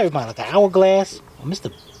 What do you think about, like an hourglass? Or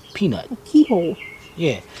Mr. Peanut? A keyhole.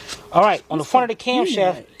 Yeah. All right, on the front of the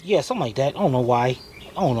camshaft, yeah, something like that. I don't know why.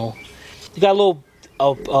 I don't know. You got a little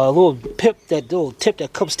tip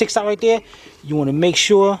that sticks out right there. You want to make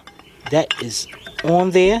sure that is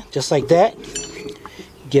on there, just like that.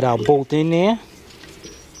 Get our bolt in there.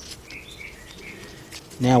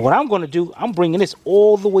 Now, what I'm going to do, I'm bringing this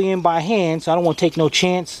all the way in by hand, so I don't want to take no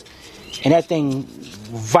chance. And that thing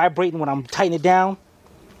vibrating when I'm tightening it down,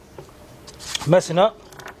 messing up.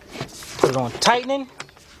 Put it on tightening.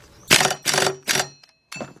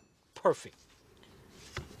 Perfect.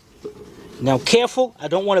 Now careful, I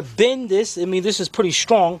don't want to bend this. I mean, this is pretty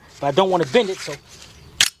strong, but I don't want to bend it, so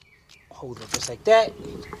hold it just like that.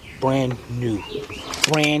 Brand new.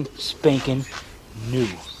 Brand spanking new.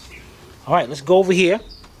 All right, let's go over here.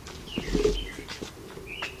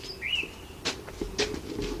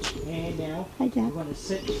 And now Hi, Dad. we're going to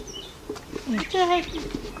sit. What the heck?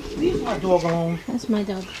 Leave my dog alone. That's my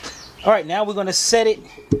dog. All right, now we're going to set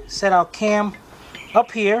our cam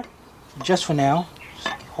up here, just for now. Just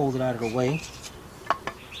hold it out of the way.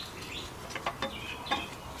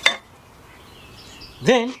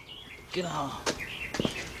 Then, get our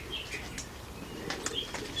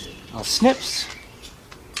snips.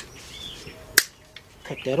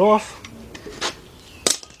 Cut that off.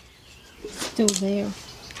 Still there.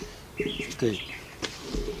 Good.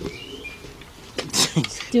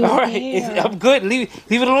 Still All right, there. I'm good. Leave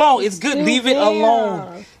it alone. It's good. Still Leave it there.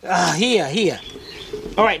 alone. Here.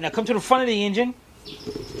 All right, now come to the front of the engine.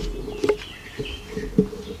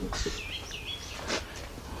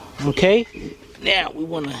 Okay. Now we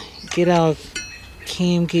want to get our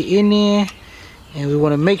cam get in there, and we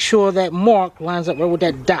want to make sure that mark lines up right with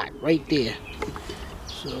that dot right there.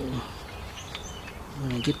 So I'm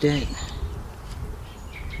gonna get that.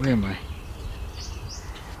 Where am I?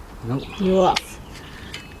 Nope. You're off.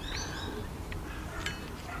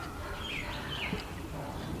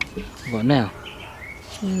 What now?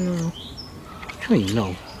 No. I don't even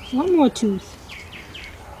know. One more tooth.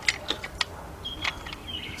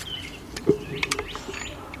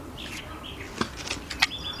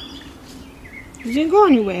 You didn't go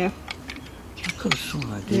anywhere. I could have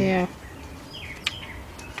sworn I did. Yeah.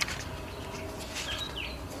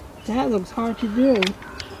 That looks hard to do.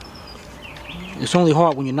 It's only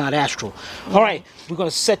hard when you're not astral. All right, we're gonna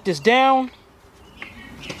set this down.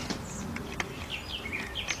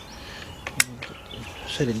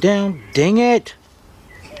 Set it down. Dang it!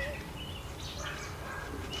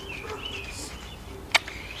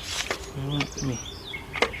 Let me.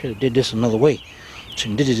 Should have did this another way.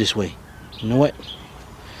 Shouldn't did it this way. You know what?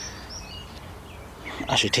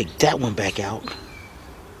 I should take that one back out.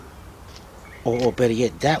 Or better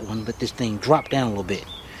yet, that one. Let this thing drop down a little bit.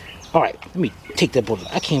 All right, let me take that bolt.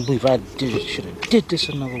 I can't believe I should have did this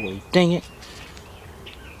another way. Dang it.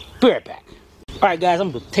 Be right back. All right, guys,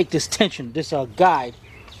 I'm gonna take this tension, this guide,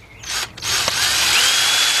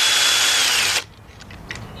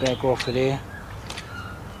 back off of there.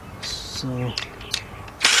 So.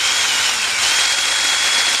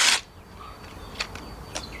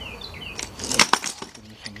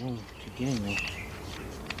 Some room to get in there.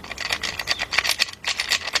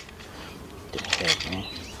 What the heck, man?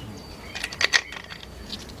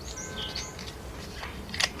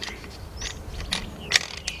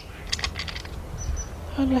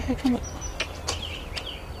 How the heck am I?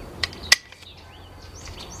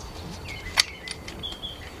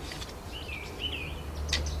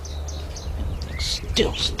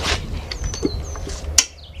 Still stuck in there.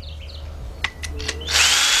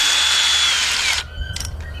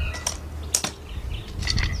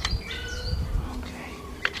 Okay.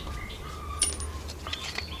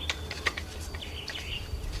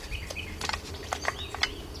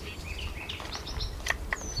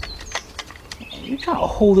 trying to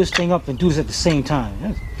hold this thing up and do this at the same time.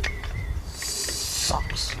 That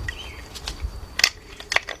sucks.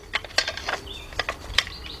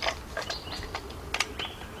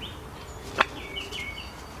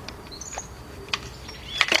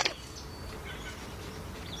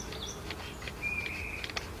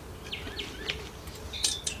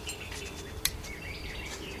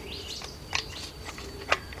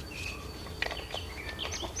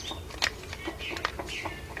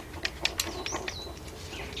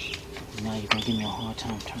 Now you're gonna give me a hard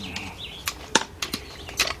time turning on.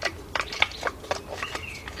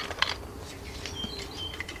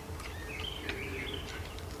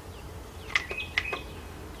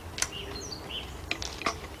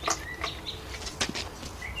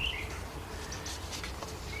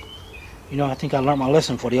 You know, I think I learned my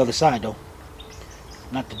lesson for the other side though.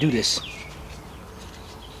 Not to do this.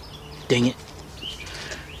 Dang it.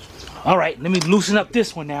 Alright, let me loosen up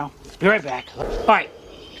this one now. Be right back. Alright.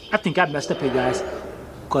 I think I messed up here, guys,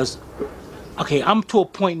 because, okay, I'm to a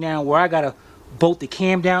point now where I gotta bolt the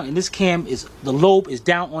cam down, and this cam is, the lobe is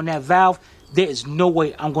down on that valve. There is no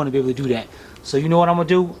way I'm gonna be able to do that. So you know what I'm gonna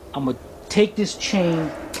do? I'm gonna take this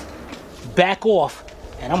chain back off,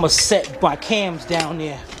 and I'm gonna set my cams down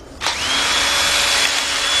there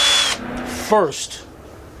first.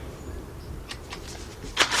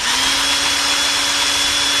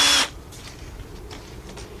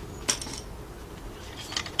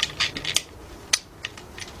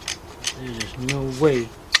 There's just no way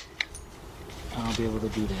I'll be able to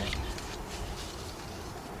do that.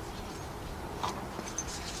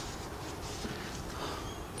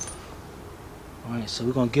 Alright, so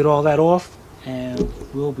we're going to get all that off and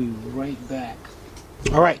we'll be right back.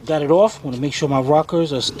 Alright, got it off. I want to make sure my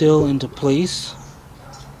rockers are still into place.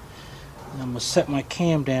 And I'm going to set my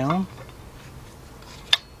cam down.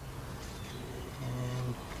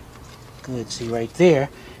 And good, see right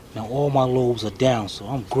there. Now all my lobes are down, so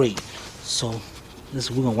I'm great. So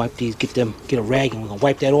this, we're gonna wipe these, get a rag, and we're gonna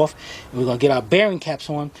wipe that off. And we're gonna get our bearing caps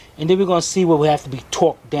on, and then we're gonna see where we have to be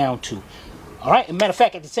torqued down to. All right. And matter of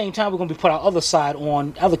fact, at the same time, we're gonna be put our other side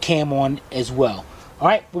on, other cam on as well. All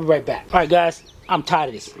right. We'll be right back. All right, guys. I'm tired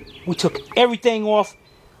of this. We took everything off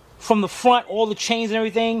from the front, all the chains and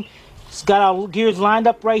everything. It's got our gears lined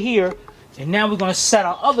up right here, and now we're gonna set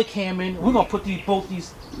our other cam in. We're gonna put torque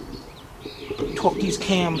these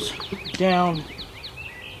cams down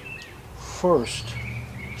first.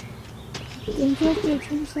 Didn't you have to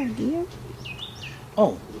change that gear?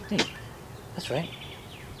 Oh, hey, that's right.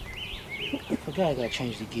 I forgot I gotta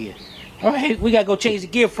change the gear. Alright, we gotta go change the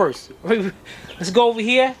gear first. Let's go over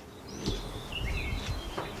here.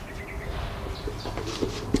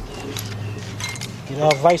 Get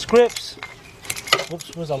our vice grips.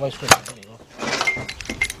 Whoops, where's our vice grips? There you go.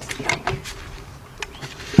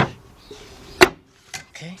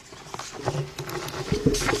 Okay.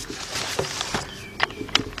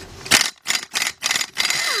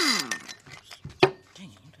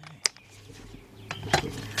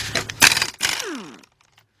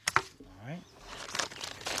 Alright.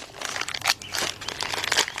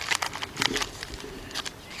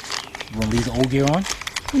 You want to leave the old gear on?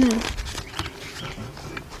 No.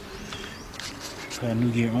 Put a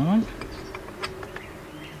new gear on.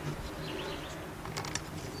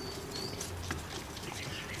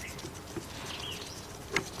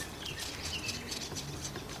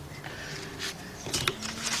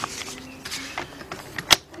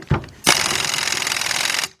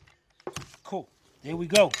 Cool. There we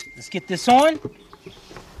go. Let's get this on.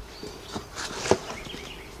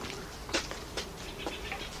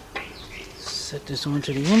 Set this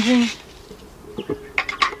onto the engine.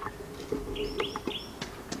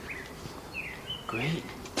 Great.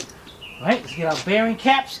 All right, let's get our bearing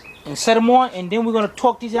caps and set them on, and then we're gonna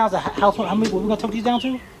torque these down. How many? What we're gonna torque these down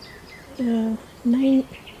to? 9.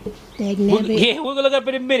 Yeah, we're gonna look up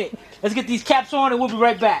in a minute. Let's get these caps on, and we'll be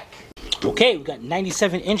right back. Okay, we got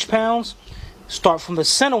 97 inch-pounds. Start from the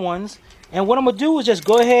center ones, and what I'm gonna do is just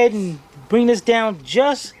go ahead and bring these down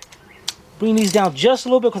just a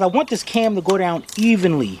little bit, because I want this cam to go down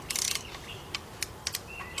evenly.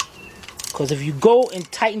 Because if you go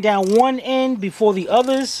and tighten down one end before the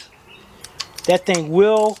others, that thing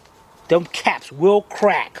them caps will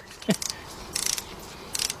crack.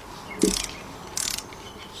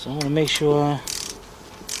 So I want to make sure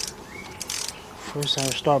first I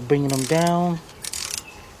start bringing them down.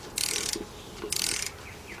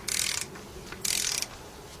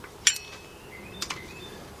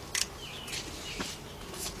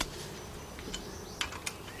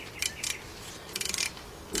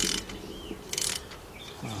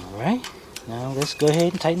 Alright, now let's go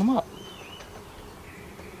ahead and tighten them up.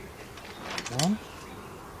 1,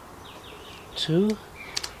 2,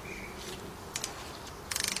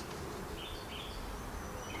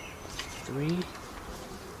 3,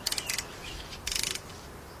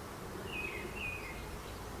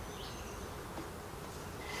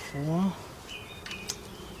 4,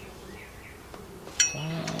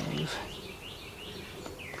 5,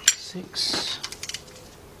 6,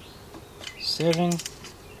 7,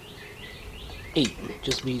 8.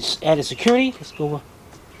 Just be added security. Let's go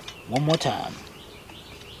one more time.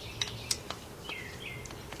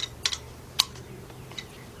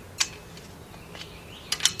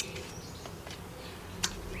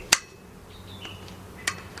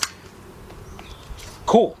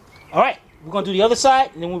 Cool. All right, we're gonna do the other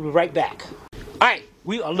side, and then we'll be right back. All right,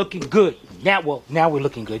 we are looking good now. Well, now we're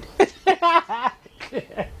looking good. All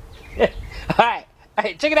right,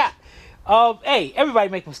 check it out. Hey, everybody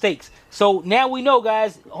make mistakes. So now we know,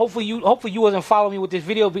 guys. Hopefully you wasn't following me with this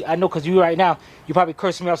video. I know, because you right now, you probably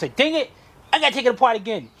cursing me out, say, "Dang it, I gotta take it apart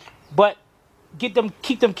again." But keep them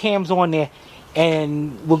cams on there,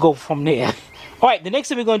 and we'll go from there. All right, the next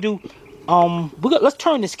thing we're gonna do. Let's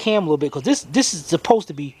turn this cam a little bit, because this is supposed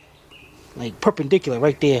to be like perpendicular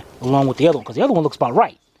right there along with the other one, because the other one looks about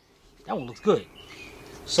right. That one looks good.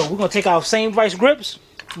 So we're gonna take our same vice grips.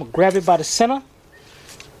 I'm gonna grab it by the center.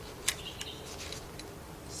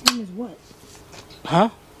 Same as what? Huh?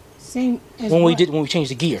 Same as when what? we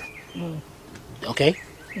changed the gear. Okay.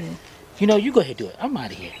 Yeah. You know, you go ahead and do it. I'm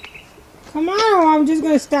out of here. Come on, I'm just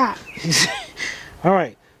gonna stop. All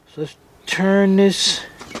right. So let's turn this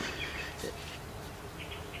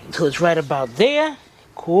until it's right about there.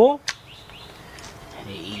 Cool.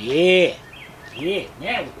 Yeah.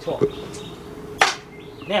 Now we're talking.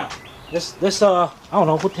 Now, let's I don't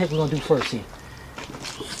know what the heck we're gonna do first here.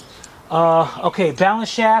 Okay, balance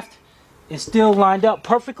shaft is still lined up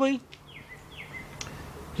perfectly.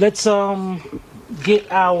 Let's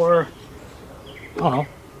get our, I don't know.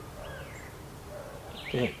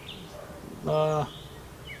 Okay.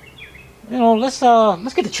 You know, let's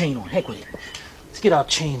get the chain on. Heck with it. Let's get our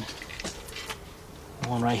chain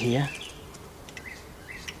on right here.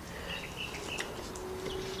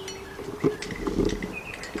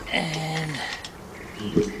 And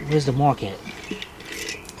where's the mark at?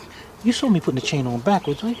 You saw me putting the chain on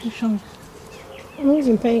backwards, right? You showed me. I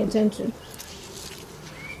wasn't paying attention.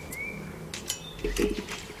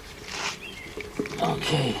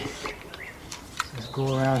 Okay. Let's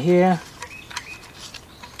go around here.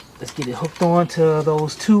 Let's get it hooked on to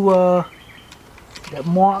those two, that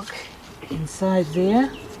mark inside there.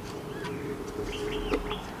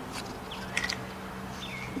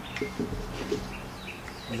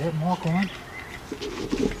 Is that mark on?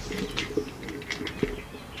 Dang,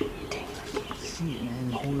 I can't see it,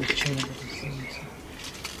 man. Hold this chain up at the same time.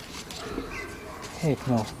 Heck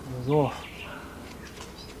no, it was off.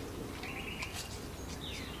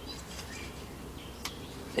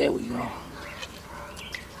 There we go.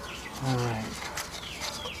 All right.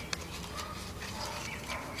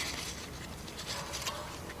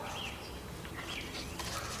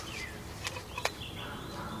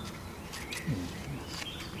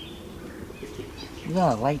 You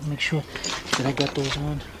got a light, make sure that I got those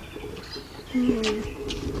on.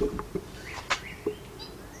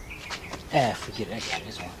 Ah, forget it, I got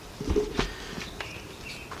this one.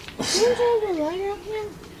 Didn't you have the light out here?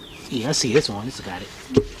 Yeah, I see this one, this got it.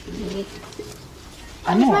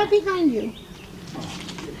 I It's know. right behind you.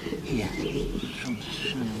 Here,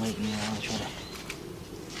 shine the light now, I'll try to.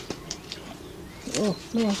 Oh,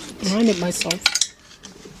 no, I blinded myself.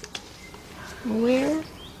 Where?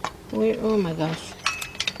 Oh my gosh.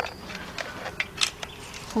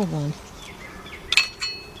 Hold on.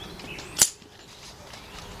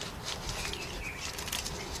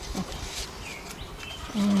 Okay.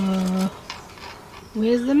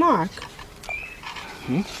 Where's the mark?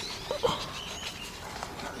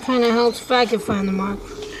 Kind of helps if I can find the mark.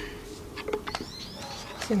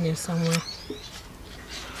 It's in there somewhere.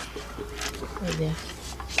 Right there.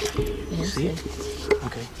 Yeah, See it?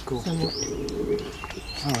 Okay, cool. somewhat.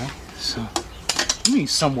 Alright, so. You mean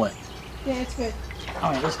somewhat? Yeah, it's good.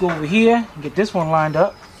 Alright, let's go over here and get this one lined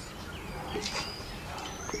up.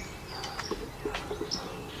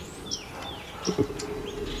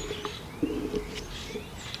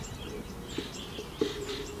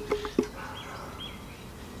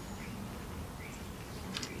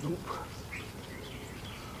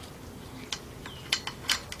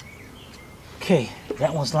 Okay,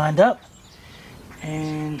 that one's lined up.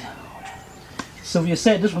 And Sylvia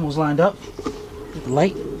said this one was lined up. Get the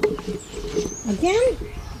light. Again?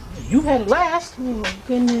 You had it last. Oh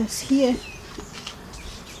goodness, here.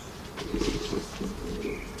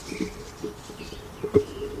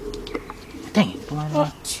 Dang line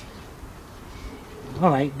out. All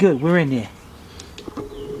right, good. We're in there.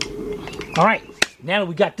 All right, now that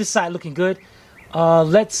we got this side looking good,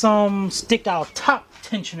 let's stick our top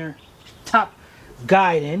tensioner, top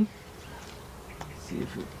guide in. Let's see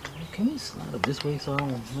if it, can we slide up this way so I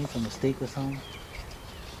don't make a mistake or something?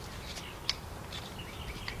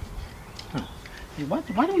 Huh. Hey, why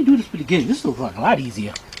don't we do this beginning? This will run a lot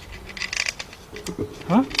easier.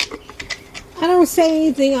 Huh? I don't say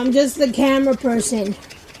anything. I'm just the camera person.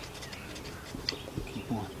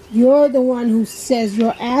 Keep on. You're the one who says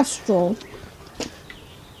you're astral.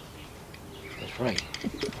 That's right.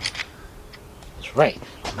 That's right.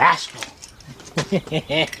 I'm astral.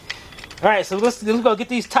 All right, so let's go get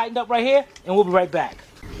these tightened up right here, and we'll be right back.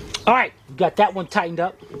 All right, we got that one tightened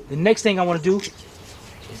up. The next thing I want to do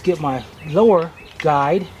is get my lower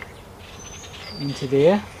guide into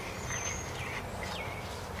there.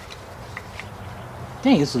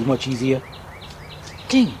 Dang, this is much easier.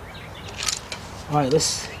 Dang. All right,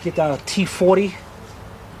 let's get our T40.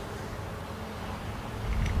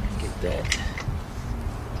 Get that.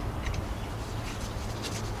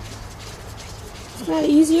 It's not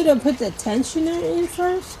easier to put the tensioner in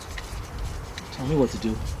first? Tell me what to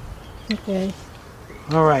do. Okay.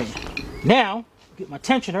 All right, now get my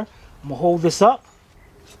tensioner. I'm gonna hold this up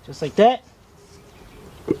just like that.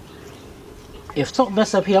 If something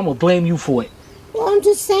messes up here, I'm gonna blame you for it. Well, I'm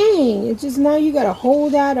just saying. It's just now you gotta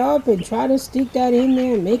hold that up and try to stick that in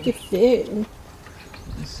there and make it fit. Look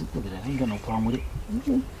at that. I ain't got no problem with it.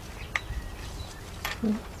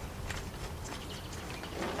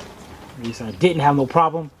 At least I didn't have no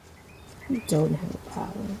problem. You don't have a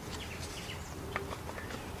problem.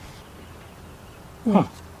 Huh.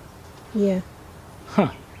 Yeah.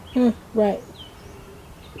 Huh. Huh. Right.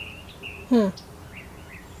 Huh.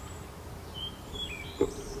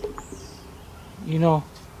 You know,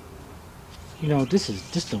 this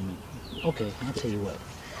don't. Okay, I'll tell you what.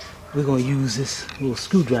 We're gonna use this little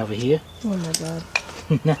screwdriver here. Oh my God.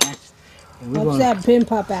 And we're Watch that pin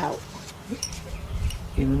pop out.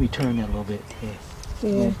 Here, let me turn that a little bit. Here.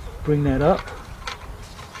 Yeah. Bring that up.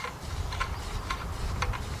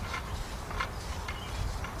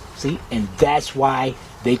 See, and that's why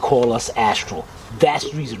they call us astral.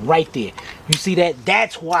 That's the reason right there. You see that?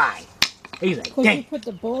 That's why. He's like, Because dang. you put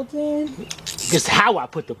the bolt in? Just how I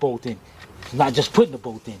put the bolt in. It's not just putting the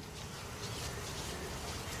bolt in.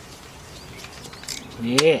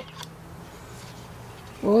 Yeah.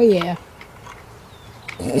 Oh yeah.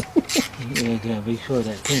 Yeah, gotta make sure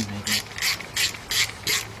that pin right there.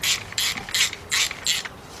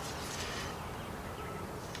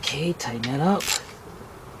 Okay, tighten that up.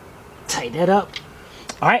 Tighten that up.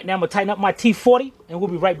 All right, now I'm gonna tighten up my T40 and we'll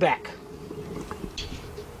be right back.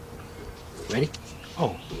 Ready?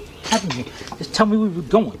 Oh, just tell me where we're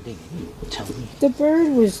going. Tell me. The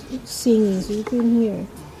bird was singing, so you couldn't hear.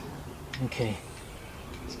 Okay.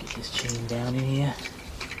 Let's get this chain down in here.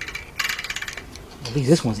 At least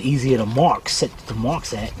this one's easier to mark, set the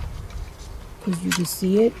marks at. Because you can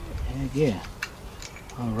see it. Heck yeah.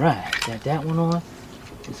 Alright, got that one on.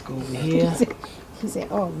 Let's go over here. He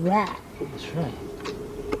said, all right. That's right.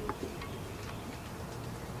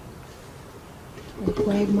 Like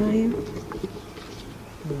Quagmire.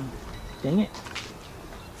 Dang it.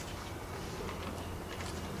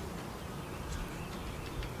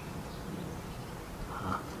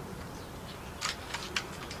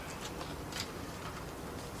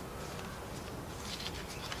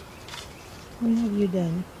 What have you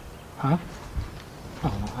done? Huh? I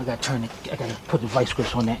don't know. I gotta turn it. I gotta put the vice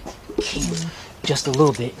grips on that just a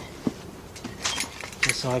little bit,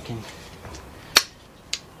 just so I can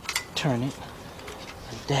turn it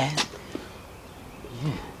like that.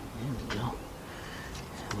 Yeah, there we go.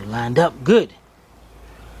 We're lined up good.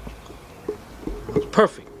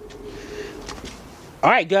 Perfect. All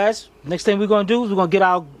right, guys. Next thing we're gonna do is we're gonna get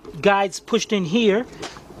our guides pushed in here.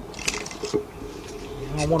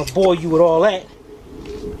 I don't want to bore you with all that.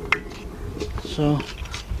 So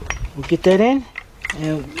we'll get that in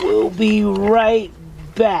and we'll be right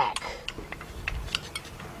back.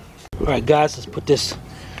 All right, guys, let's put this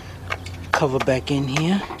cover back in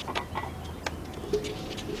here.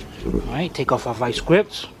 All right, take off our vice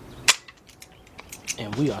grips.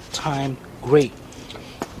 And we are timed great.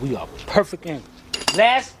 We are perfect. And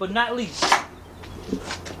last but not least,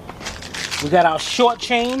 we got our short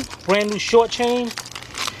chain, brand new short chain,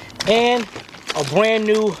 and a brand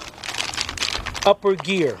new upper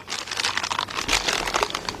gear.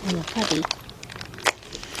 I'm happy.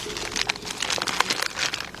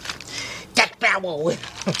 Jack Barrow.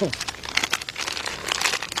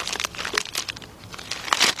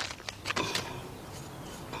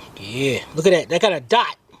 Yeah, look at that. That got a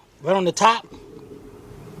dot right on the top.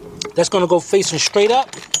 That's gonna go facing straight up.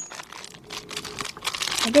 I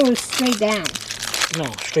think it was straight down. No,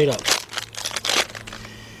 straight up.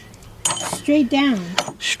 Straight down.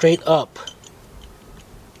 Straight up.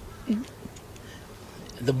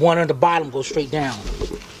 The one on the bottom goes straight down.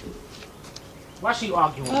 Why she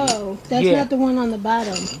arguing? Oh, that's Yeah. not the one on the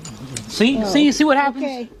bottom. See? Oh. See what happens?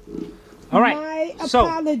 Okay. All right. My So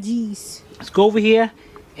apologies. let's go over here.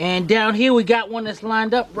 And down here we got one that's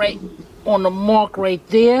lined up right on the mark right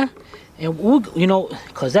there. And we'll, you know,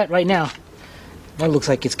 cause that right now, that looks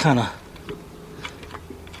like it's kind of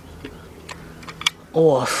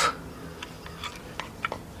off.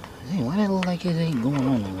 Hey, why that look like it ain't going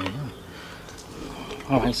on over there?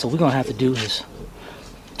 All right, so we're gonna have to do is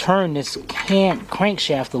turn this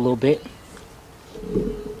crankshaft a little bit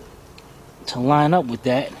to line up with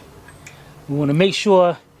that. We want to make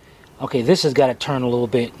sure, okay, this has got to turn a little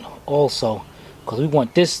bit also, because we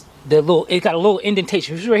want this, it got a little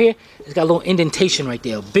indentation. You see right here? It's got a little indentation right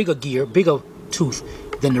there, bigger gear, bigger tooth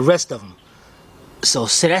than the rest of them. So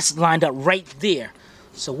that's lined up right there.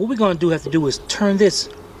 So what we're going to do is turn this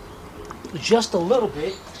just a little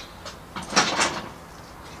bit. I'm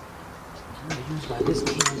going to use like this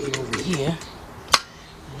cam over here.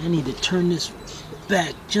 And I need to turn this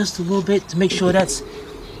back just a little bit to make sure that's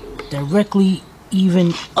directly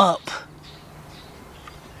even up.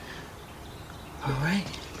 Alright.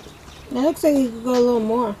 It looks like you can go a little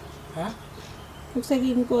more. Huh? Looks like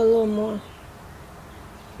you can go a little more.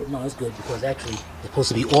 No, it's good because actually it's supposed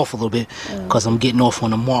to be off a little bit because I'm getting off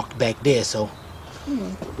on the mark back there, so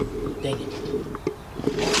dang it.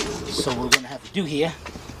 So what we're gonna have to do here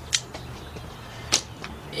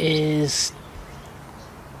is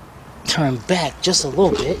turn back just a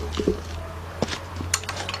little bit.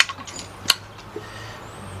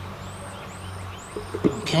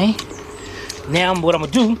 Okay. Now what I'm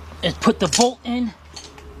gonna do is put the bolt in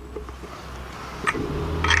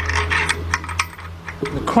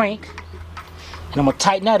the crank, and I'm gonna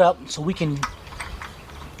tighten that up so we can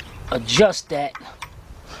adjust that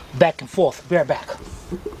back and forth. Bear back.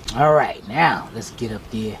 All right, now let's get up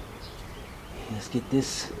there. Let's get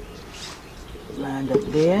this lined up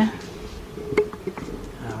there.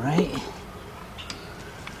 All right,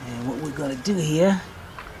 and what we're gonna do here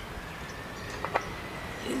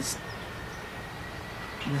is,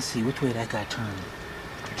 let's see which way that got turned.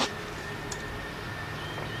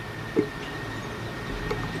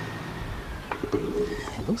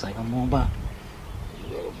 It looks like I'm going by a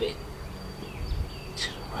little bit to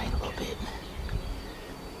the right a little bit.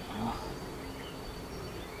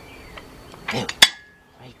 There we go.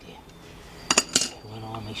 Right there. We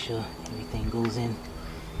want to make sure everything goes in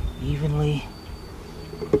evenly.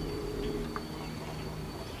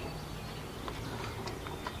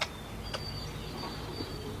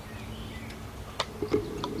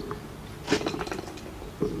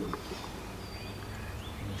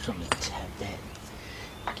 Something to tap that.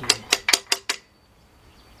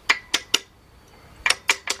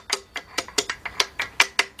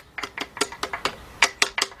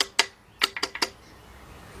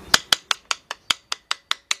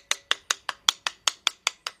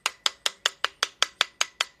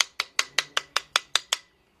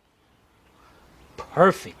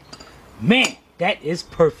 Perfect. Man, that is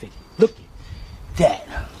perfect. Look at that.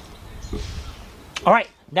 All right,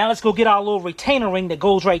 now let's go get our little retainer ring that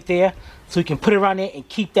goes right there so we can put it around there and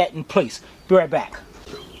keep that in place. Be right back.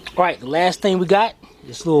 All right, the last thing we got,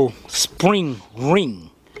 this little spring ring,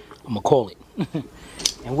 I'm gonna call it.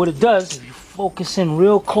 And what it does, if you focus in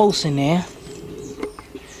real close in there,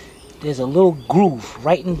 there's a little groove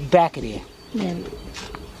right in the back of there. Yeah.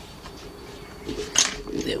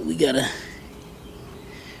 That we gotta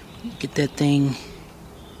get that thing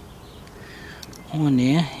on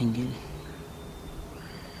there and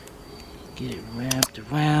get it wrapped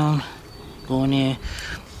around. Go in there.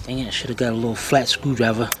 Dang it, I should have got a little flat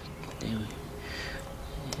screwdriver.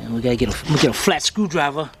 And we gotta get a flat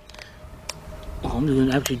screwdriver. Oh,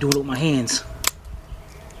 I'm actually doing it with my hands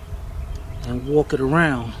and walk it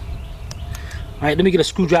around. All right, let me get a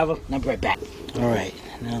screwdriver and I'll be right back. All right,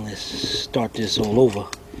 now let's start this all over.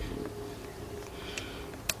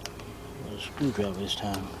 A screwdriver this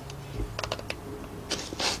time.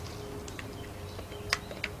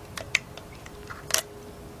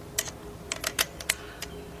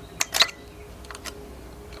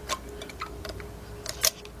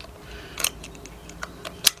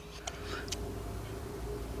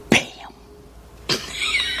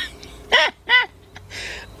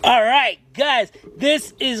 Alright guys,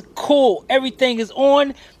 this is cool. Everything is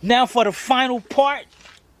on. Now for the final part,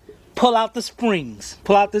 pull out the springs.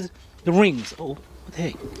 Pull out the the rings. Oh, what the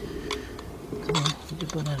heck? Come on, get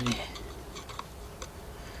your butt out of there.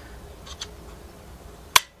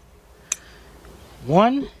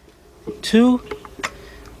 One, 2,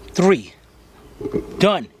 3.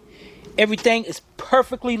 Done. Everything is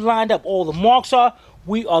perfectly lined up. All the marks are.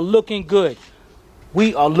 We are looking good.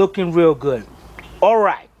 We are looking real good. All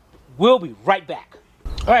right. We'll be right back.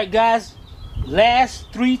 All right, guys.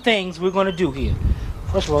 Last 3 things we're going to do here.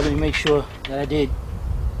 First of all, let me make sure that I did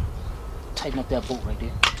tighten up that bolt right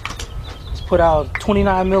there. Let's put our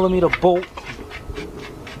 29mm bolt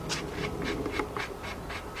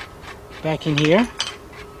back in here.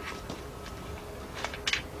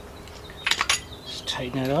 Let's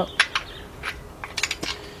tighten that up.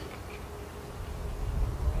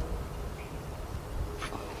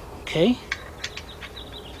 Okay.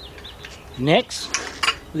 Next,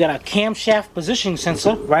 we got our camshaft positioning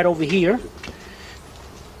sensor right over here.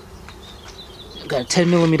 Got a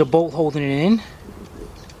 10mm bolt holding it in.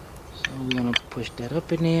 So we're gonna push that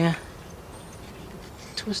up in there,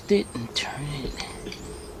 twist it and turn it.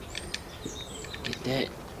 Get that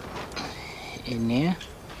in there.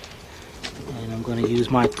 And I'm gonna use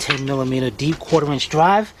my 10mm deep 1/4 inch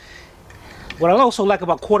drive. What I also like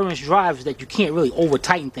about 1/4 inch drives is that you can't really over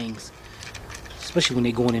tighten things, especially when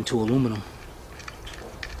they're going into aluminum.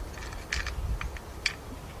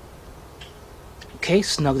 Okay,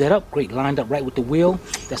 snug that up. Great, lined up right with the wheel.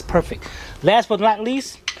 That's perfect. Last but not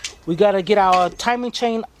least, we gotta get our timing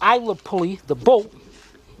chain idler pulley, the bolt.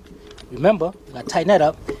 Remember, we gotta tighten that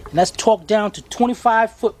up, and that's torqued down to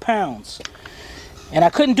 25 foot-pounds. And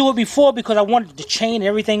I couldn't do it before because I wanted the chain and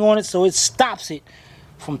everything on it, so it stops it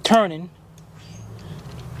from turning.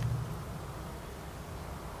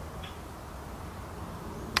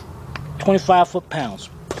 $25 foot-pounds.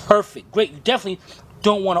 Perfect. Great. You definitely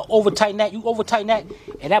don't want to over tighten that. You over tighten that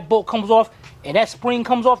and that bolt comes off and that spring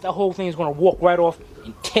comes off, that whole thing is going to walk right off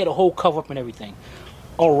and tear the whole cover up and everything.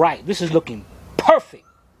 Alright, this is looking perfect.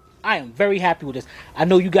 I am very happy with this. I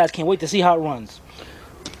know you guys can't wait to see how it runs.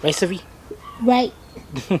 Right, Sivi? Right.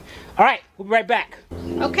 Alright, we'll be right back.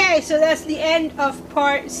 Okay, so that's the end of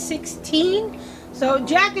part 16. So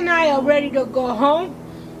Jack and I are ready to go home.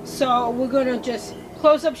 So we're going to just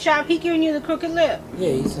close up shop. He giving you the crooked lip.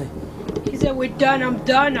 Yeah, He said, we're done, I'm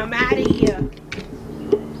done, I'm out of here.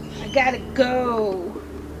 I gotta go.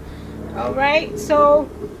 Alright, so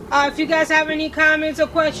if you guys have any comments or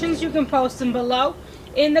questions, you can post them below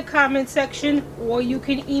in the comment section, or you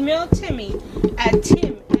can email Timmy at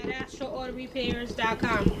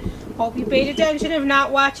tim@astralautorepairs.com. Hope you paid attention. If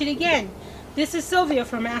not, watch it again. This is Sylvia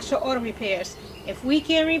from Astral Auto Repairs. If we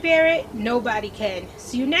can't repair it, nobody can.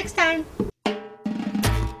 See you next time.